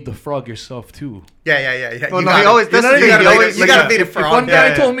made the frog yourself too. Yeah. Well, no, he always, that's the thing, he always, you gotta be the frog. If one guy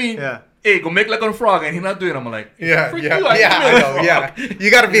Yeah, told me, yeah. "Hey, go make like a frog," and he's not doing it, I'm like, Yeah, "Freak yeah, you, I yeah, can I be a know, frog." yeah.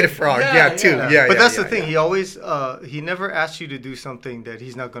 You got to be the frog, Yeah, yeah, too. yeah. Yeah, But that's yeah, the thing. yeah. He always, he never asks you to do something that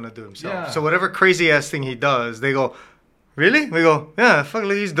he's not going to do himself. Yeah. So whatever crazy ass thing he does, they go, really? We go, yeah, fuck,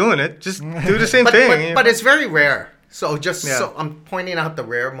 look, he's doing it. Just do the same thing. But it's very rare. So Yeah. so I'm pointing out the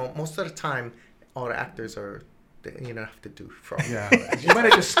rare. Most of the time, all the actors are, you don't have to do frog. Yeah, you might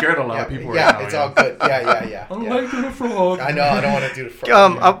have just scared a lot of people. Yeah, right now, it's all good. Yeah. I don't like doing a frog. I know. I don't want to do the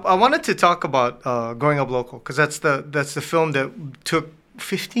frog. I wanted to talk about Growing Up Local because that's the film that took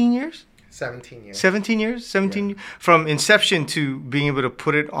 15 years. 17 years. 17 years? 17 Yeah. from inception to being able to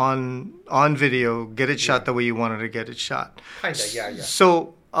put it on video, get it shot the way you wanted to get it shot. Kinda, yeah.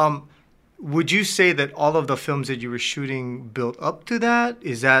 So, would you say that all of the films that you were shooting built up to that?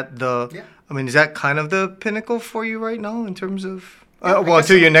 Is that Yeah. is that kind of the pinnacle for you right now in terms of, Yeah, I guess until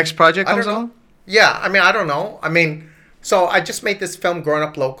so. your next project I comes don't know. along? Yeah, I don't know. So I just made this film, Growing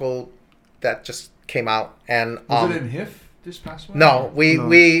Up Local, that just came out, and Was it in HIF this past one? No,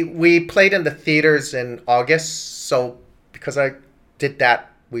 we played in the theaters in August. So because I did that,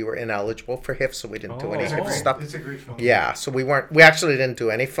 we were ineligible for HIF, so we didn't do any HIF stuff. It's a great film. Yeah, so we actually didn't do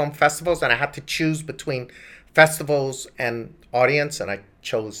any film festivals, and I had to choose between festivals and audience, and I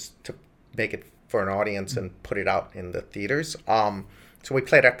chose to make it for an audience and put it out in the theaters. So we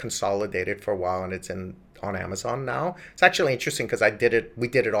played at Consolidated for a while, and it's on Amazon now. It's actually interesting because we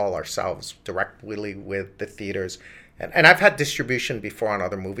did it all ourselves directly with the theaters, and I've had distribution before on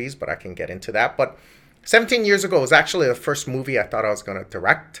other movies, but I can get into that. But 17 years ago was actually the first movie I thought I was going to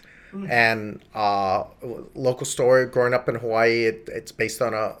direct. And local story, growing up in Hawaii, it's based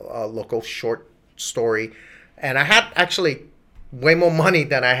on a local short story. And I had actually way more money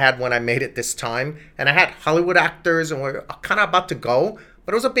than I had when I made it this time. And I had Hollywood actors, and we're kind of about to go.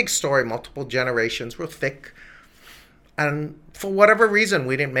 But it was a big story, multiple generations, real thick. And for whatever reason,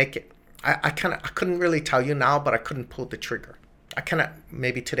 we didn't make it. I couldn't really tell you now, but I couldn't pull the trigger.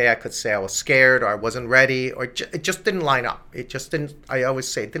 Maybe today I could say I was scared or I wasn't ready, or it just didn't line up. It just didn't, I always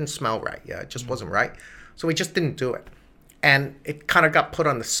say it didn't smell right. Yeah, it just wasn't right. So we just didn't do it. And it kind of got put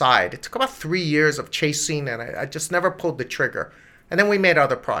on the side. It took about 3 years of chasing, and I just never pulled the trigger. And then we made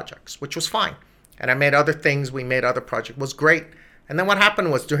other projects, which was fine. And I made other things. We made other projects. It was great. And then what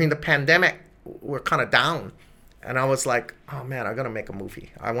happened was during the pandemic, we're kind of down. And I was like, oh man, I gotta make a movie.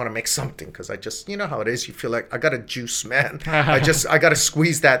 I want to make something because I just, you know how it is. You feel like I got a juice, man. I gotta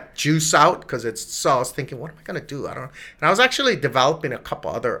squeeze that juice out because it's. So I was thinking, what am I gonna do? I don't know. And I was actually developing a couple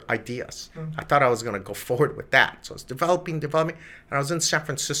other ideas. I thought I was gonna go forward with that. So I was developing, and I was in San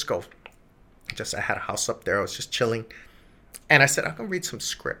Francisco. I had a house up there. I was just chilling, and I said, I'm gonna read some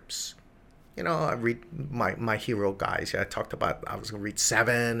scripts. You know, I read my hero guys. Yeah, I talked about I was going to read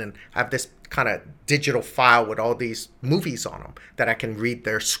 7 and I have this kind of digital file with all these movies on them that I can read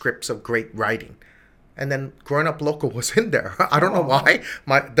their scripts of great writing. And then Growing Up Local was in there. I don't know why.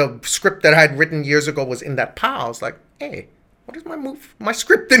 The script that I had written years ago was in that pile. I was like, hey, what is my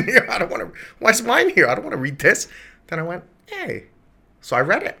script in here? I don't want to. Why is mine here? I don't want to read this. Then I went, hey. So I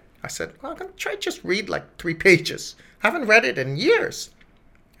read it. I said, well, I'm going to try just read like 3 pages. I haven't read it in years.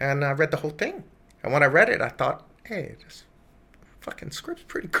 And I read the whole thing. And when I read it, I thought, hey, this fucking script's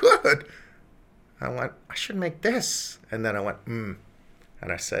pretty good. I went, I should make this. And then I went,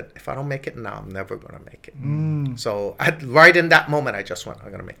 And I said, if I don't make it now, I'm never going to make it. So right in that moment, I just went, I'm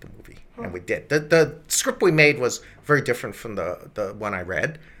going to make the movie. And we did. The script we made was very different from the one I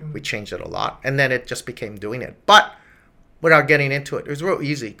read. We changed it a lot. And then it just became doing it. But without getting into it, it was real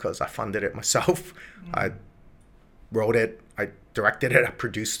easy because I funded it myself. I wrote it. I directed it. I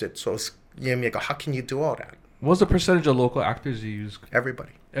produced it. So it's, you go, how can you do all that? What was the percentage of local actors you used?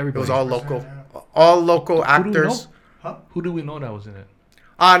 Everybody. Everybody. It was all local. All local actors. Who do we know that was in it?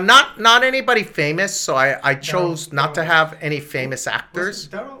 Not anybody famous. So I chose not to have any famous actors.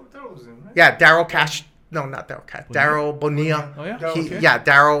 Daryl was in, right? Yeah, Daryl Cash. No, not Daryl Cash. Daryl Bonilla. Oh yeah.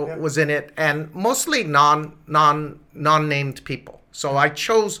 Daryl was in it, and mostly non-named people. So I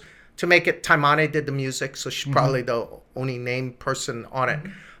chose to make it. Taimane did the music, so she's probably the only named person on it.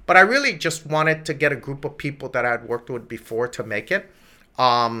 But I really just wanted to get a group of people that I had worked with before to make it.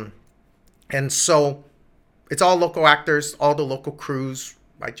 And so it's all local actors, all the local crews.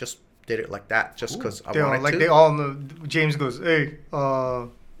 I just did it like that just because I wanted to. They all know. James goes, hey,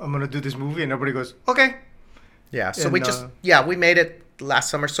 I'm going to do this movie. And everybody goes, okay. Yeah, so we made it last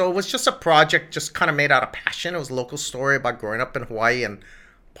summer. So it was just a project just kind of made out of passion. It was a local story about growing up in Hawaii, and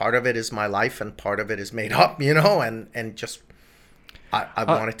part of it is my life and part of it is made up, you know, and just I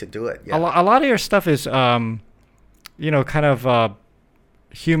wanted to do it. Yeah. A lot of your stuff is, kind of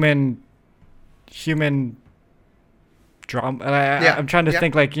human drama. I'm trying to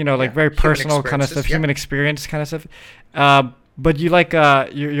think like very personal kind of stuff, human experience kind of stuff. But you like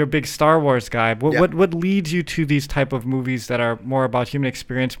you're a big Star Wars guy. What leads you to these type of movies that are more about human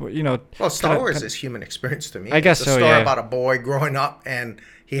experience? Well, Star Wars is human experience to me. I guess it's a story about a boy growing up and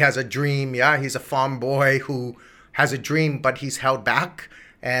he has a dream. Yeah, he's a farm boy who has a dream, but he's held back,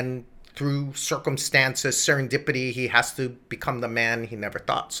 and through circumstances, serendipity, he has to become the man he never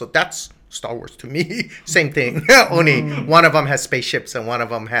thought. So that's Star Wars to me. Same thing. Only one of them has spaceships and one of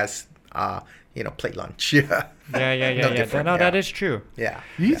them has plate lunch. Yeah. No, that is true. Yeah.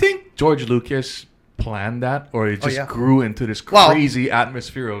 Do you think George Lucas planned that, or it just grew into this crazy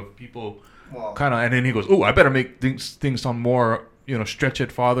atmosphere of people kind of, and then he goes, "Oh, I better make things sound more, stretch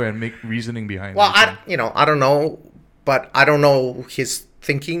it farther and make reasoning behind it." Well, I don't know, but I don't know his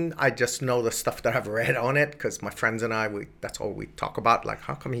thinking. I just know the stuff that I've read on it because my friends and I, that's all we talk about. Like,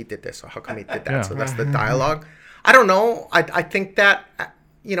 how come he did this or how come he did that? So that's the dialogue. I don't know. I think that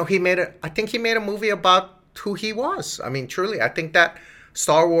he made a movie about who he was. I mean, truly, I think that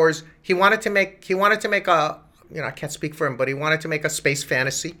Star Wars, he wanted to make a, I can't speak for him, but he wanted to make a space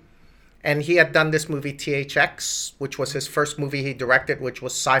fantasy. And he had done this movie THX, which was his first movie he directed, which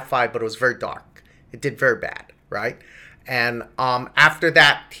was sci-fi, but it was very dark. It did very bad, right? And after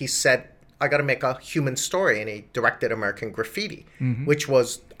that, he said, I got to make a human story. And he directed American Graffiti, which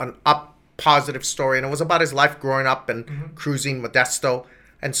was an positive story. And it was about his life growing up and cruising Modesto.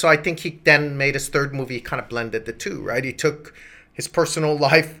 And so I think he then made his third movie, kind of blended the two, right? He took his personal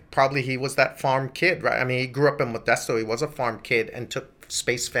life, probably he was that farm kid, right? I mean, he grew up in Modesto, he was a farm kid, and took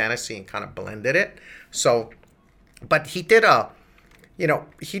space fantasy and kind of blended it. So, but he did a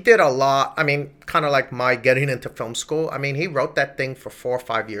lot. I mean, kind of like my getting into film school. I mean, he wrote that thing for 4 or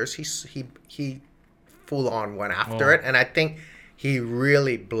 5 years. He full on went after it. And I think he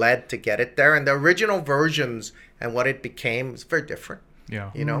really bled to get it there. And the original versions and what it became is very different.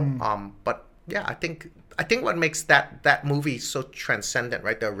 Yeah. But yeah, I think what makes that movie so transcendent,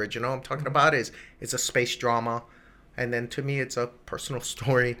 right? The original I'm talking about is a space drama, and then to me it's a personal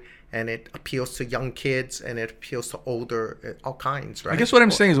story, and it appeals to young kids and it appeals to older, all kinds, right? I guess what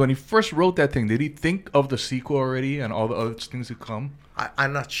I'm saying is when he first wrote that thing, did he think of the sequel already and all the other things to come?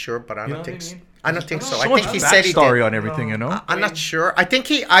 I'm not sure, but I don't think I don't think so. So I much think he said he backstory did. on everything, you know. I'm not sure. I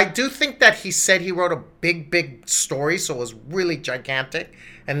do think that he said he wrote a big story, so it was really gigantic.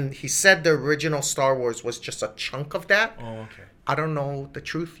 And he said the original Star Wars was just a chunk of that. Oh, okay. I don't know the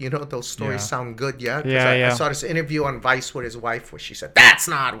truth. You know, those stories sound good, yeah? 'Cause Yeah, I saw this interview on Vice with his wife where she said, that's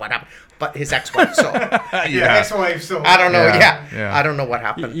not what happened. But his ex-wife, so. Ex-wife, so. I don't know, Yeah. I don't know what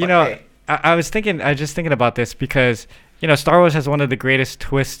happened. You but know, hey. I was just thinking about this because, you know, Star Wars has one of the greatest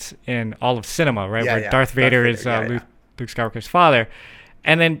twists in all of cinema, right? Yeah, Where yeah. Darth Vader is Luke Skywalker's father.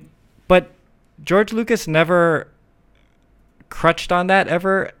 And then, but George Lucas never crutched on that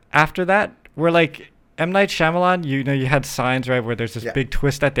ever after that. Where like M. Night Shyamalan, you know, you had Signs, right, where there's this big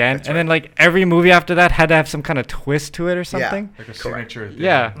twist at the end. That's and then like every movie after that had to have some kind of twist to it or something. Like a signature thing.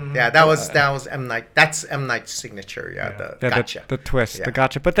 Yeah. Yeah, that was M. Night. That's M. Night's signature, the gotcha. The twist, Yeah. the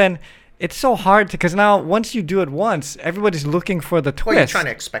gotcha. But then it's so hard because now once you do it once, everybody's looking for the twist. Well, you're trying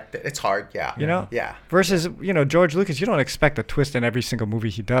to expect it. It's hard, yeah. You know? Yeah. Versus, you know, George Lucas, you don't expect a twist in every single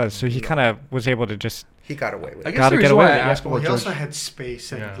movie he does. So he kind of was able to just... He got away with I it. guess Gotta the get reason away why I with it, asked Well, about he George. also had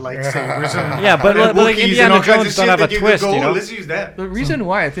space and Yeah. lightsabers and Yeah, but and like Wookiees and Indiana all kinds of Jones don't shit have a that you could twist, go, you know? Let's use that. The reason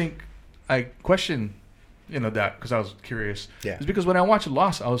why I think I question, you know, that because I was curious, is because when I watched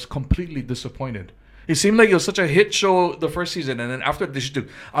Lost, I was completely disappointed. It seemed like it was such a hit show the first season, and then after this,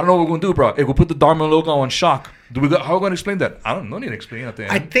 I don't know what we're gonna do, bro. If we put the Dharma logo on shock, how are we gonna explain that? I don't know. Need to explain at the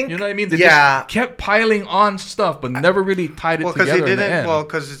end. I think, you know what I mean. They yeah. just kept piling on stuff, but never really tied it Well, because together they in the didn't. end. Well,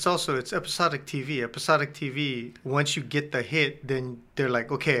 because it's episodic TV. Episodic TV. Once you get the hit, then they're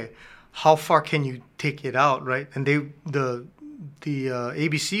like, okay, how far can you take it out, right? And the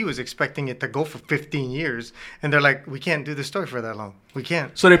ABC was expecting it to go for 15 years, and they're like, we can't do the story for that long. We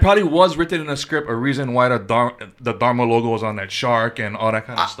can't. So there probably was written in a script a reason why the Dharma logo was on that shark and all that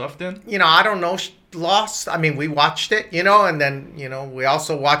kind of stuff. Then You know, I don't know. Lost. I mean, we watched it, you know, and then, you know, we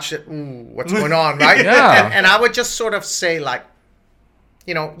also watched it. Ooh, what's going on, right? Yeah. And I would just sort of say, like,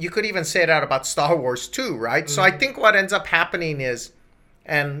 you know, you could even say that about Star Wars too, right? So I think what ends up happening is,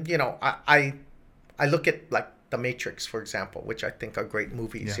 and, you know, I look at, like, The Matrix, for example, which I think are great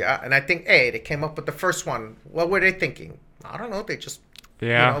movies, yeah? And I think, hey, they came up with the first one. What were they thinking? I don't know. They just, you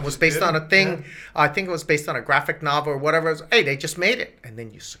know, it was based on a thing. Yeah. I think it was based on a graphic novel or whatever. It was, hey, they just made it. And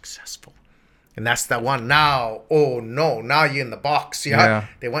then you're successful. And that's the one. Now, oh, no, now you're in the box, yeah?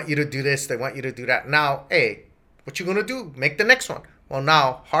 They want you to do this. They want you to do that. Now, hey, what you going to do? Make the next one. Well,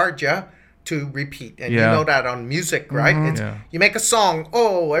 now, hard, yeah? To repeat, and you know that on music, right? You make a song,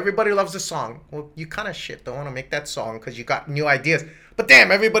 oh, everybody loves the song. Well, you kind of don't want to make that song because you got new ideas, but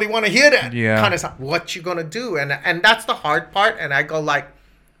damn, everybody want to hear that kind of song. What you gonna do? And that's the hard part. And I go like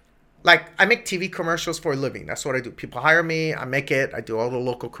I make TV commercials for a living. That's what I do. People hire me, I make it, I do all the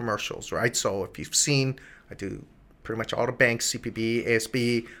local commercials, right? So if you've seen, I do pretty much all the banks, CPB,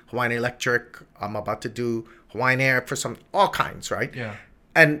 ASB, Hawaiian Electric. I'm about to do Hawaiian Air for all kinds, right? Yeah.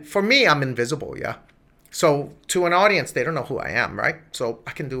 And for me, I'm invisible, yeah? So to an audience, they don't know who I am, right? So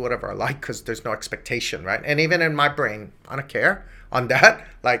I can do whatever I like because there's no expectation, right? And even in my brain, I don't care on that.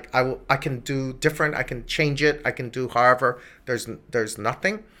 Like I can do different. I can change it. I can do however. There's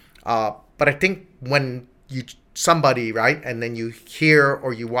nothing. But I think when somebody, right, and then you hear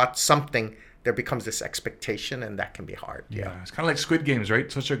or you watch something, there becomes this expectation, and that can be hard. Yeah, it's kind of like Squid Games,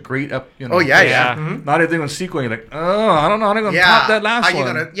 right? Such a great, you know. Oh yeah. Mm-hmm. Not everything on sequel. You're like, oh, I don't know how they're gonna top that last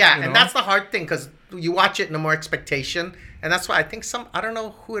one. And that's the hard thing because you watch it, no more expectation, and that's why I think I don't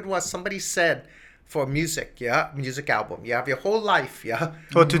know who it was. Somebody said for music album, you have your whole life,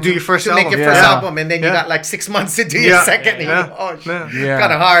 Oh, to do your first album, make your first album, and then you got like 6 months to do your second. Kind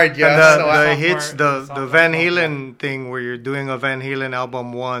of hard, And the hits, the Van Halen thing where you're doing a Van Halen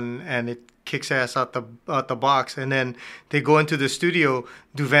album 1 and it kicks ass out the box, and then they go into the studio,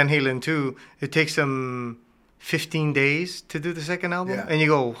 do Van Halen 2. It takes them 15 days to do the second album, and you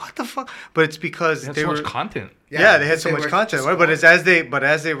go, what the fuck? But it's because they had so much content. Yeah, they had so much content, right? But it's as they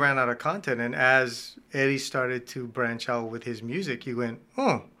ran out of content, and as Eddie started to branch out with his music, you went,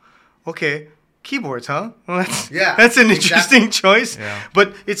 oh, okay, keyboards, huh? Well, that's an interesting choice. Yeah.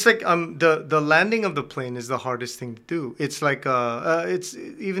 But it's like the landing of the plane is the hardest thing to do. It's like it's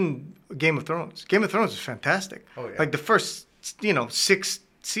even Game of Thrones. Game of Thrones is fantastic. Oh yeah. Like the first 6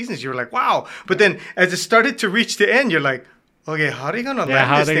 seasons, you're like, wow. But then as it started to reach the end, you're like, okay, how are they gonna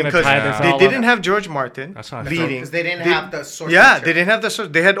land this thing? Because they didn't have George Martin leading. Because they didn't have the source material. They didn't have the source.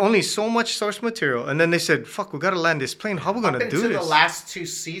 They had only so much source material. And then they said, fuck, we got to land this plane. How are we going to do this? the last 2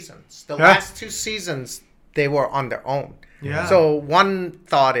 seasons. Last 2 seasons, they were on their own. Yeah. So one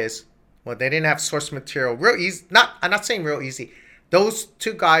thought is, well, they didn't have source material. Real easy. I'm not saying real easy. those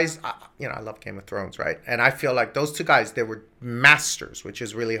two guys, I love Game of Thrones, right? And I feel like those two guys, they were masters, which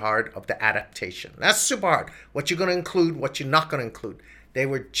is really hard, of the adaptation. That's super hard. What you're going to include, what you're not going to include. They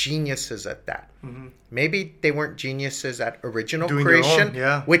were geniuses at that. Mm-hmm. Maybe they weren't geniuses at original creation,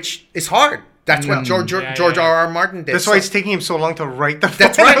 which is hard. That's what George R.R. Martin did. That's why it's taking him so long to write the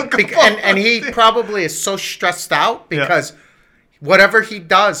That's right. And he probably is so stressed out because whatever he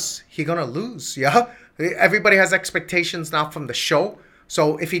does, he's going to lose, Everybody has expectations now from the show.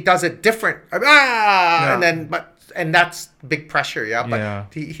 So if he does it different, and that's big pressure,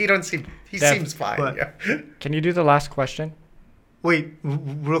 But he don't seem seems fine. Can you do the last question? Wait,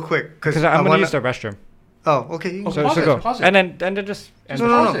 real quick, because I'm gonna use the restroom. Oh, okay. So go. Pause it. And then just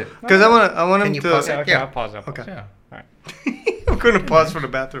no. Because I want him to. Pause it? Okay, I'll pause it. Okay. Yeah. All right. I'm gonna pause for the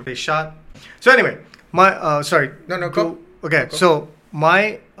bathroom. A shot. So anyway, my sorry. No, go. Okay, so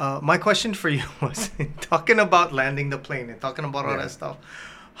my question for you was talking about landing the plane and talking about all that stuff.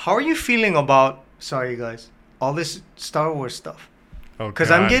 How are you feeling about? Sorry, guys, all this Star Wars stuff. Because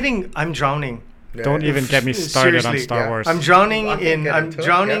I'm drowning. Yeah. Don't even get me started on Star Wars. I'm drowning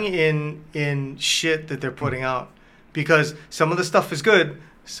in shit that they're putting out, because some of the stuff is good,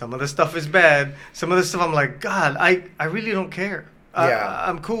 some of the stuff is bad, some of the stuff I'm like, God, I really don't care.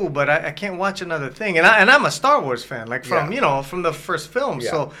 I'm cool, but I can't watch another thing. And I'm a Star Wars fan, like from the first film.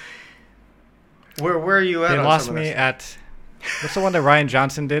 Yeah. So where are you at? They lost me at what's the one that Rian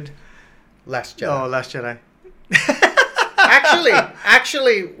Johnson did? Last Jedi. Oh, Last Jedi.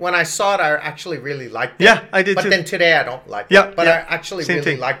 Actually, when I saw it, I actually really liked it. Yeah, I did too. But then today I don't like it. But I actually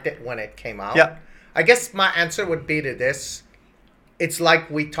really liked it when it came out. Yeah. I guess my answer would be to this. It's like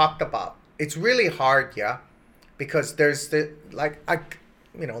we talked about. It's really hard, because there's the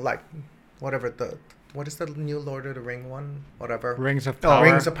what is the new Lord of the Ring one? Whatever. Rings of Power.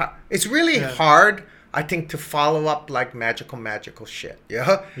 Rings of Power. It's really hard, I think, to follow up like magical shit,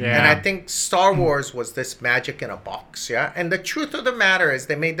 And I think Star Wars was this magic in a box, And the truth of the matter is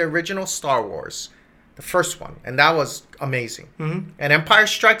they made the original Star Wars, the first one, and that was amazing. Mm-hmm. And Empire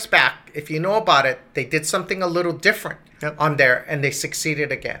Strikes Back, if you know about it, they did something a little different on there, and they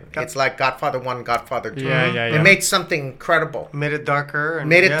succeeded again. Yep. It's like Godfather 1, Godfather 2. They made something incredible. Made it darker.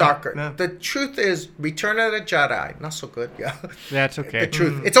 Darker. Yeah. The truth is, Return of the Jedi, not so good, Yeah, it's okay. The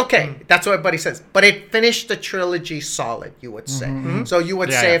truth, it's okay. That's what everybody says. But it finished the trilogy solid, you would say. Mm-hmm. So you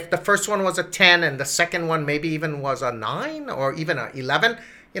would say if the first one was a 10 and the second one maybe even was a 9 or even a 11,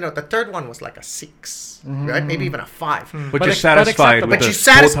 the third one was like a 6, right? Maybe even a 5. But you're satisfied. But you're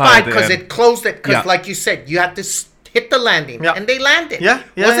satisfied because it closed it. Because like you said, you had to hit the landing, and they landed.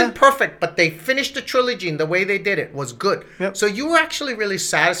 Wasn't perfect, but they finished the trilogy, and the way they did it was good. So you were actually really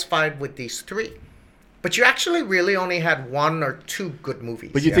satisfied with these 3. But you actually really only had 1 or 2 good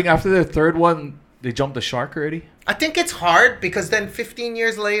movies. But you think after the third one, they jumped the shark already? I think it's hard because then 15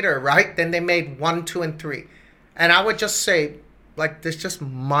 years later, right? Then they made 1, 2, and 3. And I would just say, like, this is just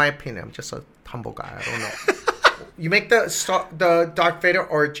my opinion. I'm just a humble guy. I don't know. You make the Darth Vader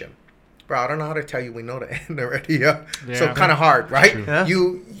origin. Bro, I don't know how to tell you. We know the end already. So kind of hard, right? Yeah.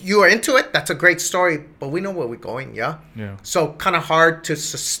 You are into it. That's a great story. But we know where we're going. Yeah. So kind of hard to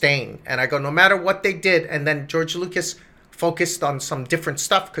sustain. And I go, no matter what they did. And then George Lucas focused on some different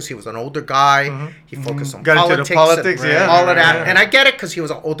stuff because he was an older guy. Mm-hmm. He focused on politics and all of that. And I get it because he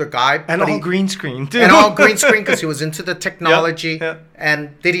was an older guy. And all green screen, too. And all green screen because he was into the technology.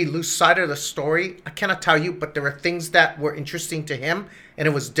 And did he lose sight of the story? I cannot tell you, but there were things that were interesting to him, and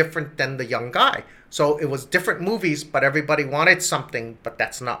it was different than the young guy. So it was different movies, but everybody wanted something, but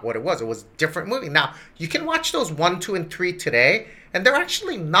that's not what it was. It was a different movie. Now, you can watch those 1, 2, and 3 today, and they're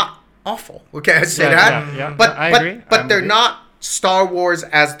actually not awful. Okay, I say that. Yeah. But I agree. But they're not Star Wars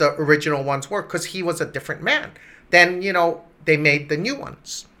as the original ones were because he was a different man. Then, they made the new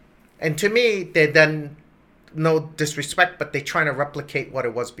ones. And to me, they then, no disrespect, but they're trying to replicate what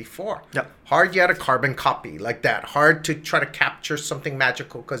it was before. Hard you had a carbon copy like that. Hard to try to capture something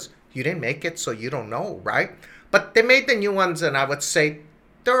magical because you didn't make it, so you don't know, right? But they made the new ones, and I would say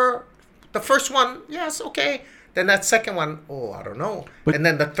the first one, yes, okay. Then that second one, I don't know. And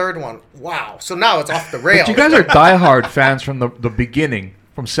then the third one, wow. So now it's off the rails. But you guys are diehard fans from the beginning,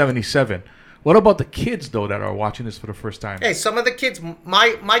 from 77. What about the kids, though, that are watching this for the first time? Hey, some of the kids,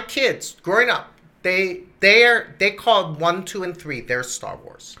 my kids, growing up, they called 1, 2, and 3 their Star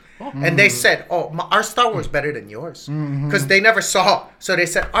Wars. And they said, our Star Wars is better than yours. Because they never saw. So they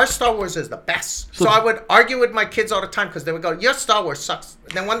said, our Star Wars is the best. So I would argue with my kids all the time because they would go, your Star Wars sucks.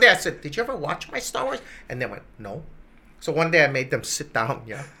 And then one day I said, did you ever watch my Star Wars? And they went, no. So one day I made them sit down.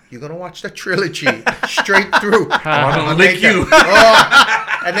 You're going to watch the trilogy straight through. I'm going to lick you.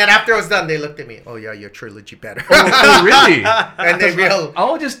 And then after it was done, they looked at me. Oh yeah, your trilogy better. Oh, really? And they real. I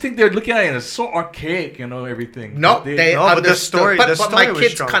would just think they're looking at it as so archaic, everything. No, But they No, but the understood. story- But, the but story my was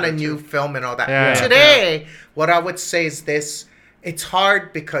kids stronger, kind of too. knew film and all that. Yeah. Today, what I would say is this: it's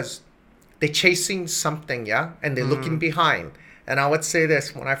hard because they're chasing something, and they're looking behind. And I would say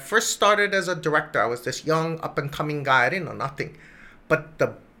this: when I first started as a director, I was this young, up and coming guy. I didn't know nothing, but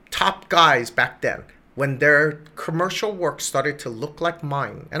the top guys back then, when their commercial work started to look like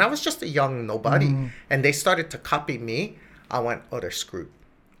mine, and I was just a young nobody, and they started to copy me, I went, oh, they're screwed.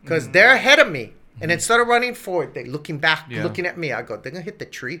 Because they're ahead of me. And instead of running forward, they're looking back, looking at me. I go, they're going to hit the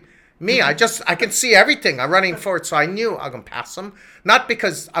tree. Me, I can see everything. I'm running forward, so I knew I'm going to pass them. Not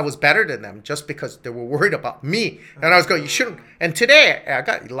because I was better than them, just because they were worried about me. And I was going, you shouldn't. And today, I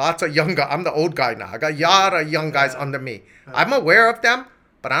got lots of young guys. I'm the old guy now. I got a lot of young guys under me. I'm aware of them,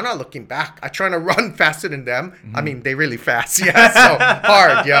 but I'm not looking back. I'm trying to run faster than them. I mean, they really fast, so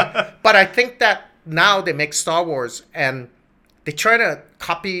hard, But I think that now they make Star Wars, and they try to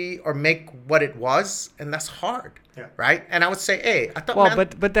copy or make what it was, and that's hard, right? And I would say, hey, I thought. Well,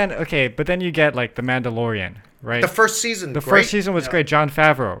 but then you get like the Mandalorian, right? The first season. The first season was great, Jon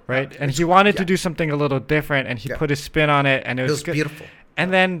Favreau, right? And he wanted to do something a little different, and he put his spin on it, and it was good. Beautiful.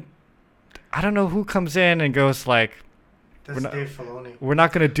 And then I don't know who comes in and goes like, That's Dave Filoni. we're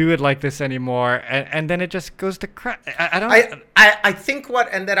not going to do it like this anymore, and then it just goes to crap. I don't. I think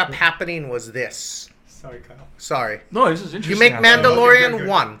what ended up happening was this. Sorry, Kyle. Sorry. No, this is interesting. You make Mandalorian good.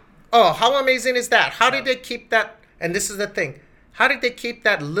 1. Oh, how amazing is that? How did they keep that? And this is the thing. How did they keep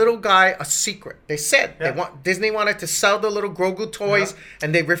that little guy a secret? They said Disney wanted to sell the little Grogu toys,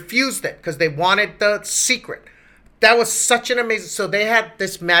 and they refused it because they wanted the secret. That was such an amazing. So they had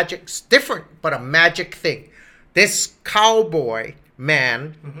this magic, different, but a magic thing. This cowboy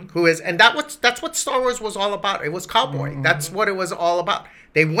man who is, and that's what Star Wars was all about. It was cowboy. That's what it was all about.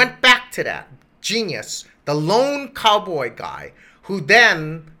 They went back to that. Genius, the lone cowboy guy who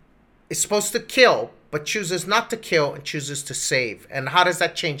then is supposed to kill but chooses not to kill and chooses to save. And how does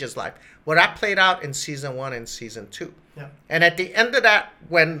that change his life? Well, that played out in season 1 and season 2. Yeah. And at the end of that,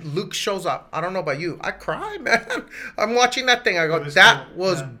 when Luke shows up, I don't know about you, I cry, man. I'm watching that thing. I go, that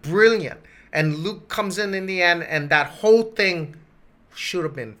was brilliant. And Luke comes in the end, and that whole thing should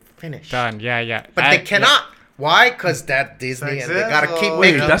have been finished. Done. Yeah. But they cannot. Why? Because that Disney, and they gotta keep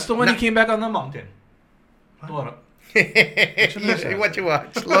Wait, making. that's the one he came back on the mountain. What? What you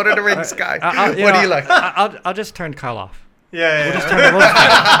watch? Lord of the Rings guy. What do you like? I'll just turn Kyle off. Yeah. Just turn the voice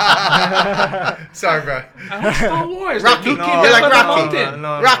off. Sorry, bro. Star Wars. Rocky. Luke No, came you're back like on the Rocky. mountain.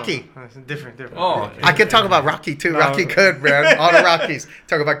 No. Rocky. It's different. Oh, I can talk about Rocky too. Rocky good, man. All the Rockies.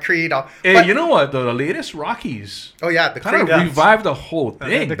 Talk about Creed. Hey, you know what? The latest Rockies Oh yeah, the kind Creed. of revived the whole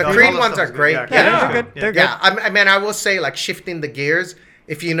thing. The Yeah. Creed All the ones are stuff's great. good. They're good. They're good. Yeah, I mean, I will say, like, shifting the gears.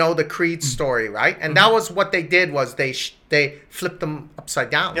 If you know the Creed story, right? And that was what they did, was they flipped them upside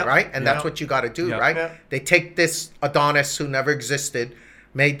down, right? And that's what you got to do, right? Yeah. They take this Adonis who never existed,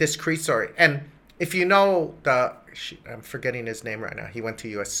 made this Creed story. And if you know I'm forgetting his name right now. He went to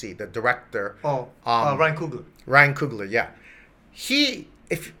USC. The director. Ryan Coogler. Ryan Coogler, yeah.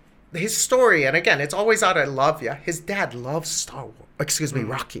 His story, and again, it's always out of love, yeah. His dad loves Star Wars.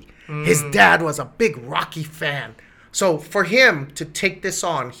 Rocky. His dad was a big Rocky fan. So for him to take this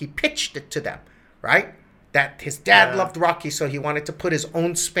on, he pitched it to them, right? That his dad loved Rocky, so he wanted to put his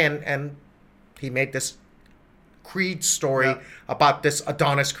own spin, and he made this Creed story about this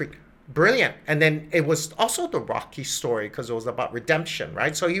Adonis Creed. Brilliant. And then it was also the Rocky story because it was about redemption,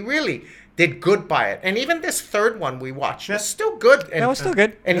 right? So he really did good by it. And even this third one we watched was still good. And, That was still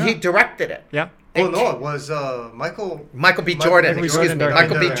good. And he directed it. Yeah. Oh no, it was Michael B. Jordan. Jordan directed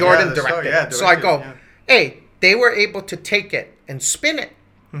Michael B. it. Jordan directed it. So I go, hey, they were able to take it and spin it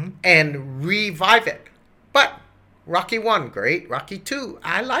and revive it. But Rocky 1, great. Rocky 2,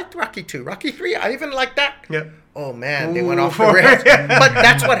 I liked Rocky 2. Rocky 3, I even liked that. Yeah. Oh, man, they went off the rails. But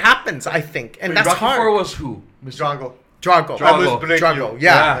that's what happens, I think. And that's Rocky hard. 4 was who? Drago. Drago.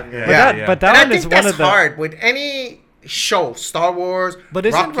 Yeah. But that And I one think is one that's of the hard with any show, Star Wars, But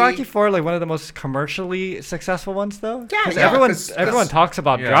isn't Rocky 4 like one of the most commercially successful ones though? Yeah, Because yeah, everyone talks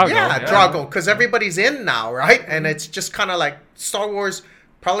about Yeah. Drago. Yeah, Drago, because everybody's in now, right? And it's just kind of like Star Wars.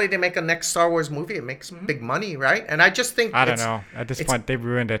 Probably they make a next Star Wars movie. It makes big money, right? And I just think I don't know. At this point, they've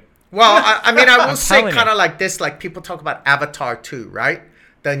ruined it. Well, I mean, I will say telling kind you. of like this. Like people talk about Avatar 2, right?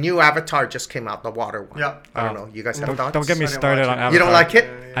 The new Avatar just came out, the water one. Yeah. I don't know. You guys have thoughts? Don't get me I didn't started watch on it. Avatar. You don't like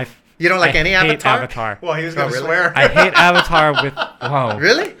it? You don't like I any hate Avatar? Avatar. Well, he was going to really? swear. I hate Avatar with wow.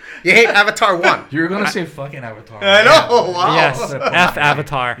 Really? You hate Avatar 1? You're gonna say fucking Avatar. I know. Wow. Yes, F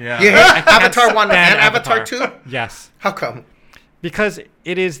Avatar. Yeah. You hate Avatar 1 and stand Avatar 2? Yes. How come? because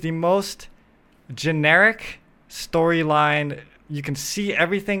it is the most generic storyline. You can see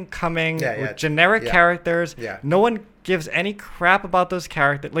everything coming with generic characters. Yeah. No one gives any crap about those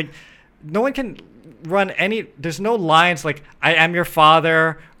characters. Like, no one can run any. There's no lines like "I am your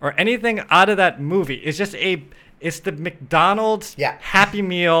father" or anything out of that movie. It's just it's the McDonald's Happy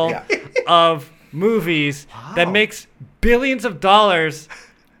Meal of movies that makes billions of dollars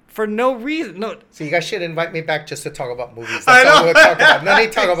for no reason. No. So you guys should invite me back just to talk about movies. That's all we'll talk about. No need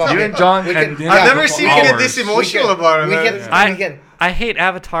to talk about you and John. I've never seen you get this emotional about it. I hate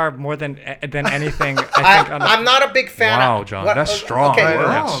Avatar more than anything. I'm not a big fan. Wow, John, that's strong. Okay,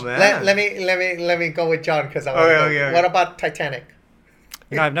 man. let me go with John because What about Titanic?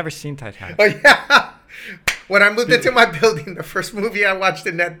 No, I've never seen Titanic. Oh yeah. When I moved into my building, the first movie I watched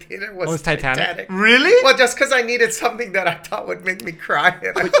in that theater was Titanic. Really? Well, just because I needed something that I thought would make me cry.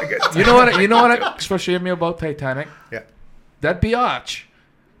 And I figured, You know what frustrated me about Titanic? Yeah. That biatch.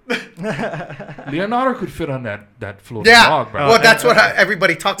 Leonardo could fit on that floating log, bro. Well, that's what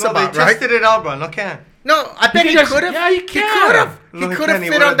everybody talks about, they right? tested it out, bro. No can. No, I bet he could have. Yeah, he can. He could have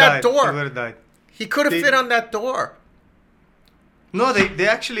fit on that door. He would have died. He could have fit on that door. No, they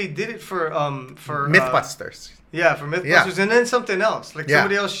actually did it for Mythbusters. For Mythbusters, and then something else. Like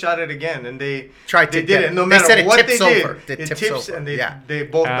somebody else shot it again, and they did it. No matter what they did, it tips, and they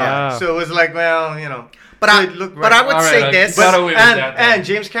both died. So it was like, well, you know. But I would say this. And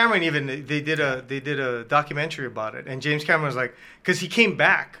James Cameron even they did a documentary about it, and James Cameron was like, because he came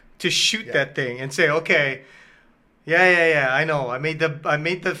back to shoot that thing and say, okay. Yeah. I know. I made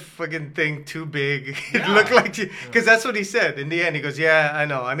the fucking thing too big. It looked like, because that's what he said in the end. He goes, "Yeah, I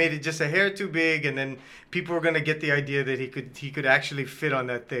know. I made it just a hair too big, and then people were gonna get the idea that he could actually fit on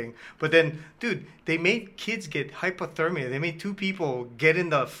that thing. But then, dude, they made kids get hypothermia. They made 2 people get in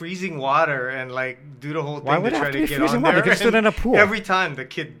the freezing water and like do the whole thing. Why would to it try have to to be get freezing on water? there. They could stood in a pool. Every time the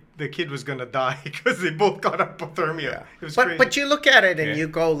kid was gonna die because they both got hypothermia. It was crazy. But you look at it and you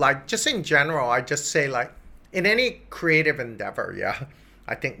go like, just in general, I just say like, in any creative endeavor,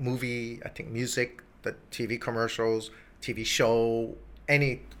 I think music, the TV commercials, TV show,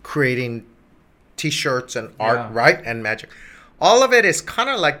 any creating T-shirts and art, right? And magic. All of it is kind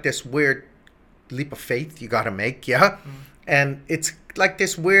of like this weird leap of faith you got to make, And it's like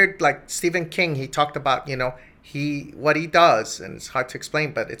this weird, like Stephen King, he talked about, what he does, and it's hard to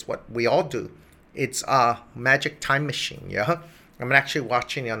explain, but it's what we all do. It's a magic time machine, I'm actually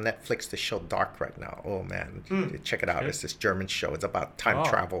watching on Netflix the show Dark right now. Oh man, check it out. It's this German show. It's about time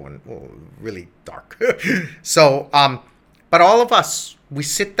travel and really dark. So, but all of us, we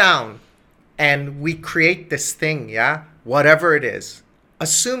sit down and we create this thing, whatever it is,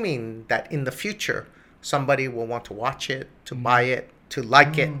 assuming that in the future somebody will want to watch it, to buy it, to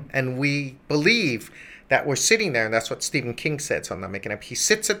like it, and we believe that we're sitting there, and that's what Stephen King said. So I'm not making up. He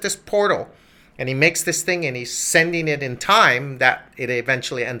sits at this portal. And he makes this thing and he's sending it in time that it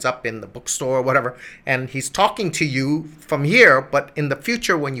eventually ends up in the bookstore or whatever. And he's talking to you from here, but in the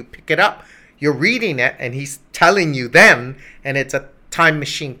future when you pick it up, you're reading it and he's telling you then, and it's a time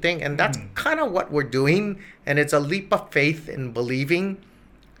machine thing. And that's kind of what we're doing. And it's a leap of faith in believing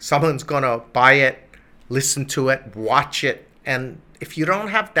someone's going to buy it, listen to it, watch it. And if you don't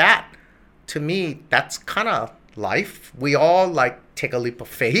have that, to me, that's kind of life. We all like take a leap of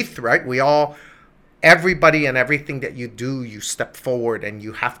faith, right? Everybody and everything that you do, you step forward and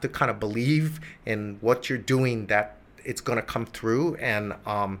you have to kind of believe in what you're doing, that it's going to come through. And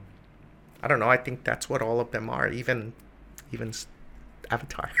I don't know, I think that's what all of them are, even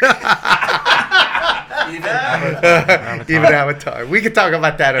Avatar. Even Avatar. We could talk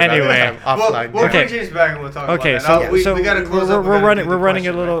about that another time offline. We'll bring James back and we'll talk about that. So we got to close up. We're running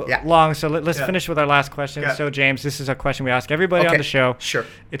a little long, so let's finish with our last question. So James, this is a question we ask everybody on the show. Sure.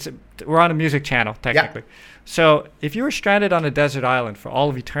 We're on a music channel, technically. So if you were stranded on a desert island for all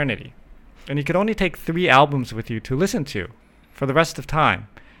of eternity, and you could only take 3 albums with you to listen to for the rest of time,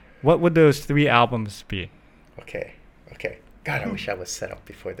 what would those 3 albums be? Okay. God, I wish I was set up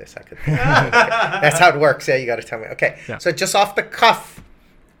before this. I could. That's how it works. Yeah, you got to tell me. Okay. Yeah. So just off the cuff,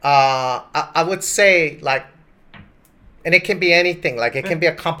 I would say like, and it can be anything. Like it can be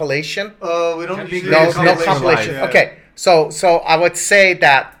a compilation. We don't. No compilation. Yeah. Okay. So I would say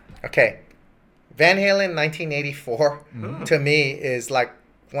that. Okay, Van Halen 1984 to me is like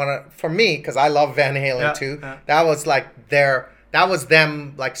for me, because I love Van Halen too. Yeah. That was like that was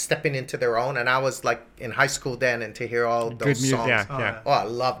them like stepping into their own, and I was like in high school then, and to hear all of those songs. Oh, I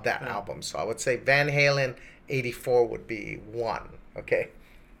love that album. So I would say Van Halen 84 would be 1. Okay.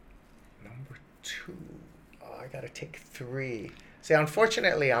 Number 2. I gotta take 3. See,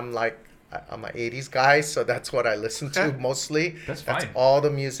 unfortunately, I'm like I'm an 80s guy, so that's what I listen to mostly. That's fine. All the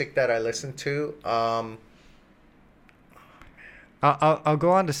music that I listen to. I'll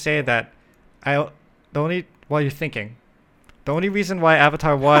go on to say that while you're thinking, the only reason why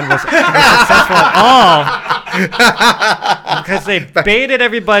Avatar 1 was successful at all because they baited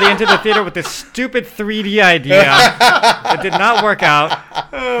everybody into the theater with this stupid 3D idea. It did not work out.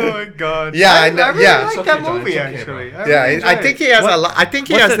 Oh my god! Yeah, I know. really Yeah. like that movie actually. I think he has I think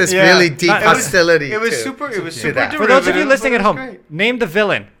he has this really deep hostility. It was to- super. It was to super. that. For those of you derivative, listening but at it was home, great. name the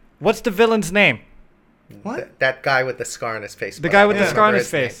villain. What's the villain's name? What? That guy with the scar on his face. The but guy I with don't the scar on remember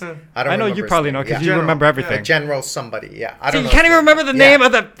his face. name. I don't know remember you his probably name. know because Yeah. you General. remember everything. General somebody. Yeah, I So don't you know can't his even remember the name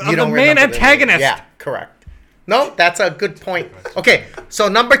of the You don't main remember the name. antagonist. Yeah, correct. No, that's a good point. Okay, so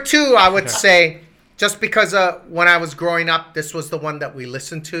number 2, I would say, just because when I was growing up, this was the one that we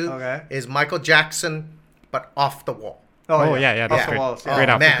listened to, Okay. is Michael Jackson, but Off the Wall. Oh, yeah, that's Off the great. walls, Great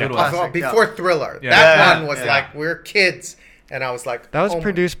Oh, outfit. man, Good one. Off the Wall, Classic, before yeah. Thriller. Yeah. That Yeah, one was yeah. like, we were kids, and I was like, That was oh my-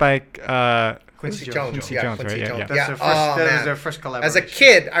 produced by Quincy Quincy Jones. Jones. Yeah, Jones, Quincy right? Yeah, Jones. yeah. That's their first. Oh, that was man. their first collaboration. As a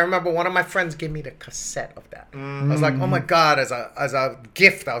kid, I remember one of my friends gave me the cassette of that. I was like, oh my god! As a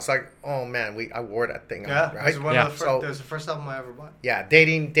gift, I was like, oh man, I wore that thing. Yeah, out, it right? was one Yeah. of the So- that was the first album I ever bought. Yeah,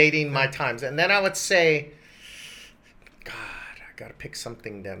 dating my times, and then I would say, God, I gotta pick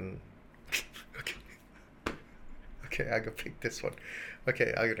something. Then, okay, I gotta pick this one.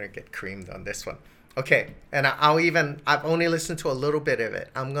 Okay, I'm gonna get creamed on this one. Okay, and I've only listened to a little bit of it.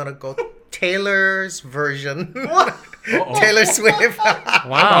 I'm gonna go Taylor's version. Taylor Swift.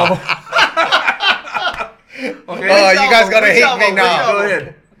 Wow. Okay. Oh, you guys gonna Which hate album? me Which now. album? Go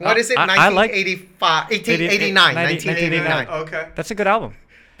ahead. What is it? I like- 1985, 1889, 1989. 1989. Okay. That's a good album.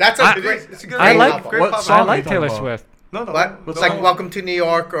 That's I- a great. It's a good I album. like- Great what pop song I album. like are you talking Taylor about? Swift. No, no. What? What's It's like song? Welcome to New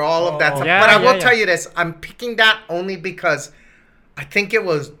York or all of that stuff. Yeah, But I will yeah. tell you this. I'm picking that only because I think it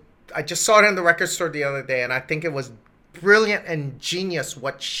was, I just saw it in the record store the other day, and I think it was brilliant and genius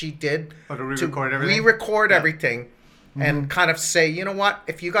what she did Oh, to re-record everything? re-record everything and kind of say, you know what,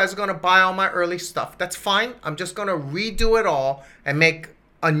 if you guys are going to buy all my early stuff, that's fine. I'm just going to redo it all and make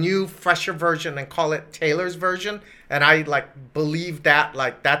a new, fresher version and call it Taylor's version. And I believe that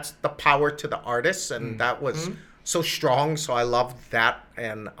that's the power to the artist, and that was so strong. So I loved that,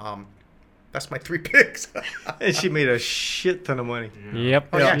 and that's my 3 picks. And she made a shit ton of money. Yep.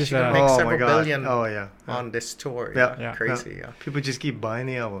 Oh yeah, She's, she can uh, make Oh, my several God. billion Oh, yeah. on this tour. Yeah. Yeah. Crazy. Yeah. People just keep buying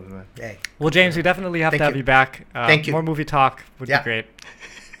the albums, man. Hey. well, James, we definitely have Thank to have you. you back. Thank you. More movie talk would Yeah. be great.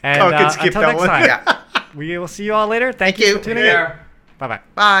 And Oh, I could skip until that next one. time, Yeah. we will see you all later. Thank Thank you you. for tuning in. Yeah. Bye-bye.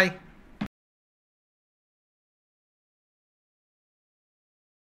 Bye.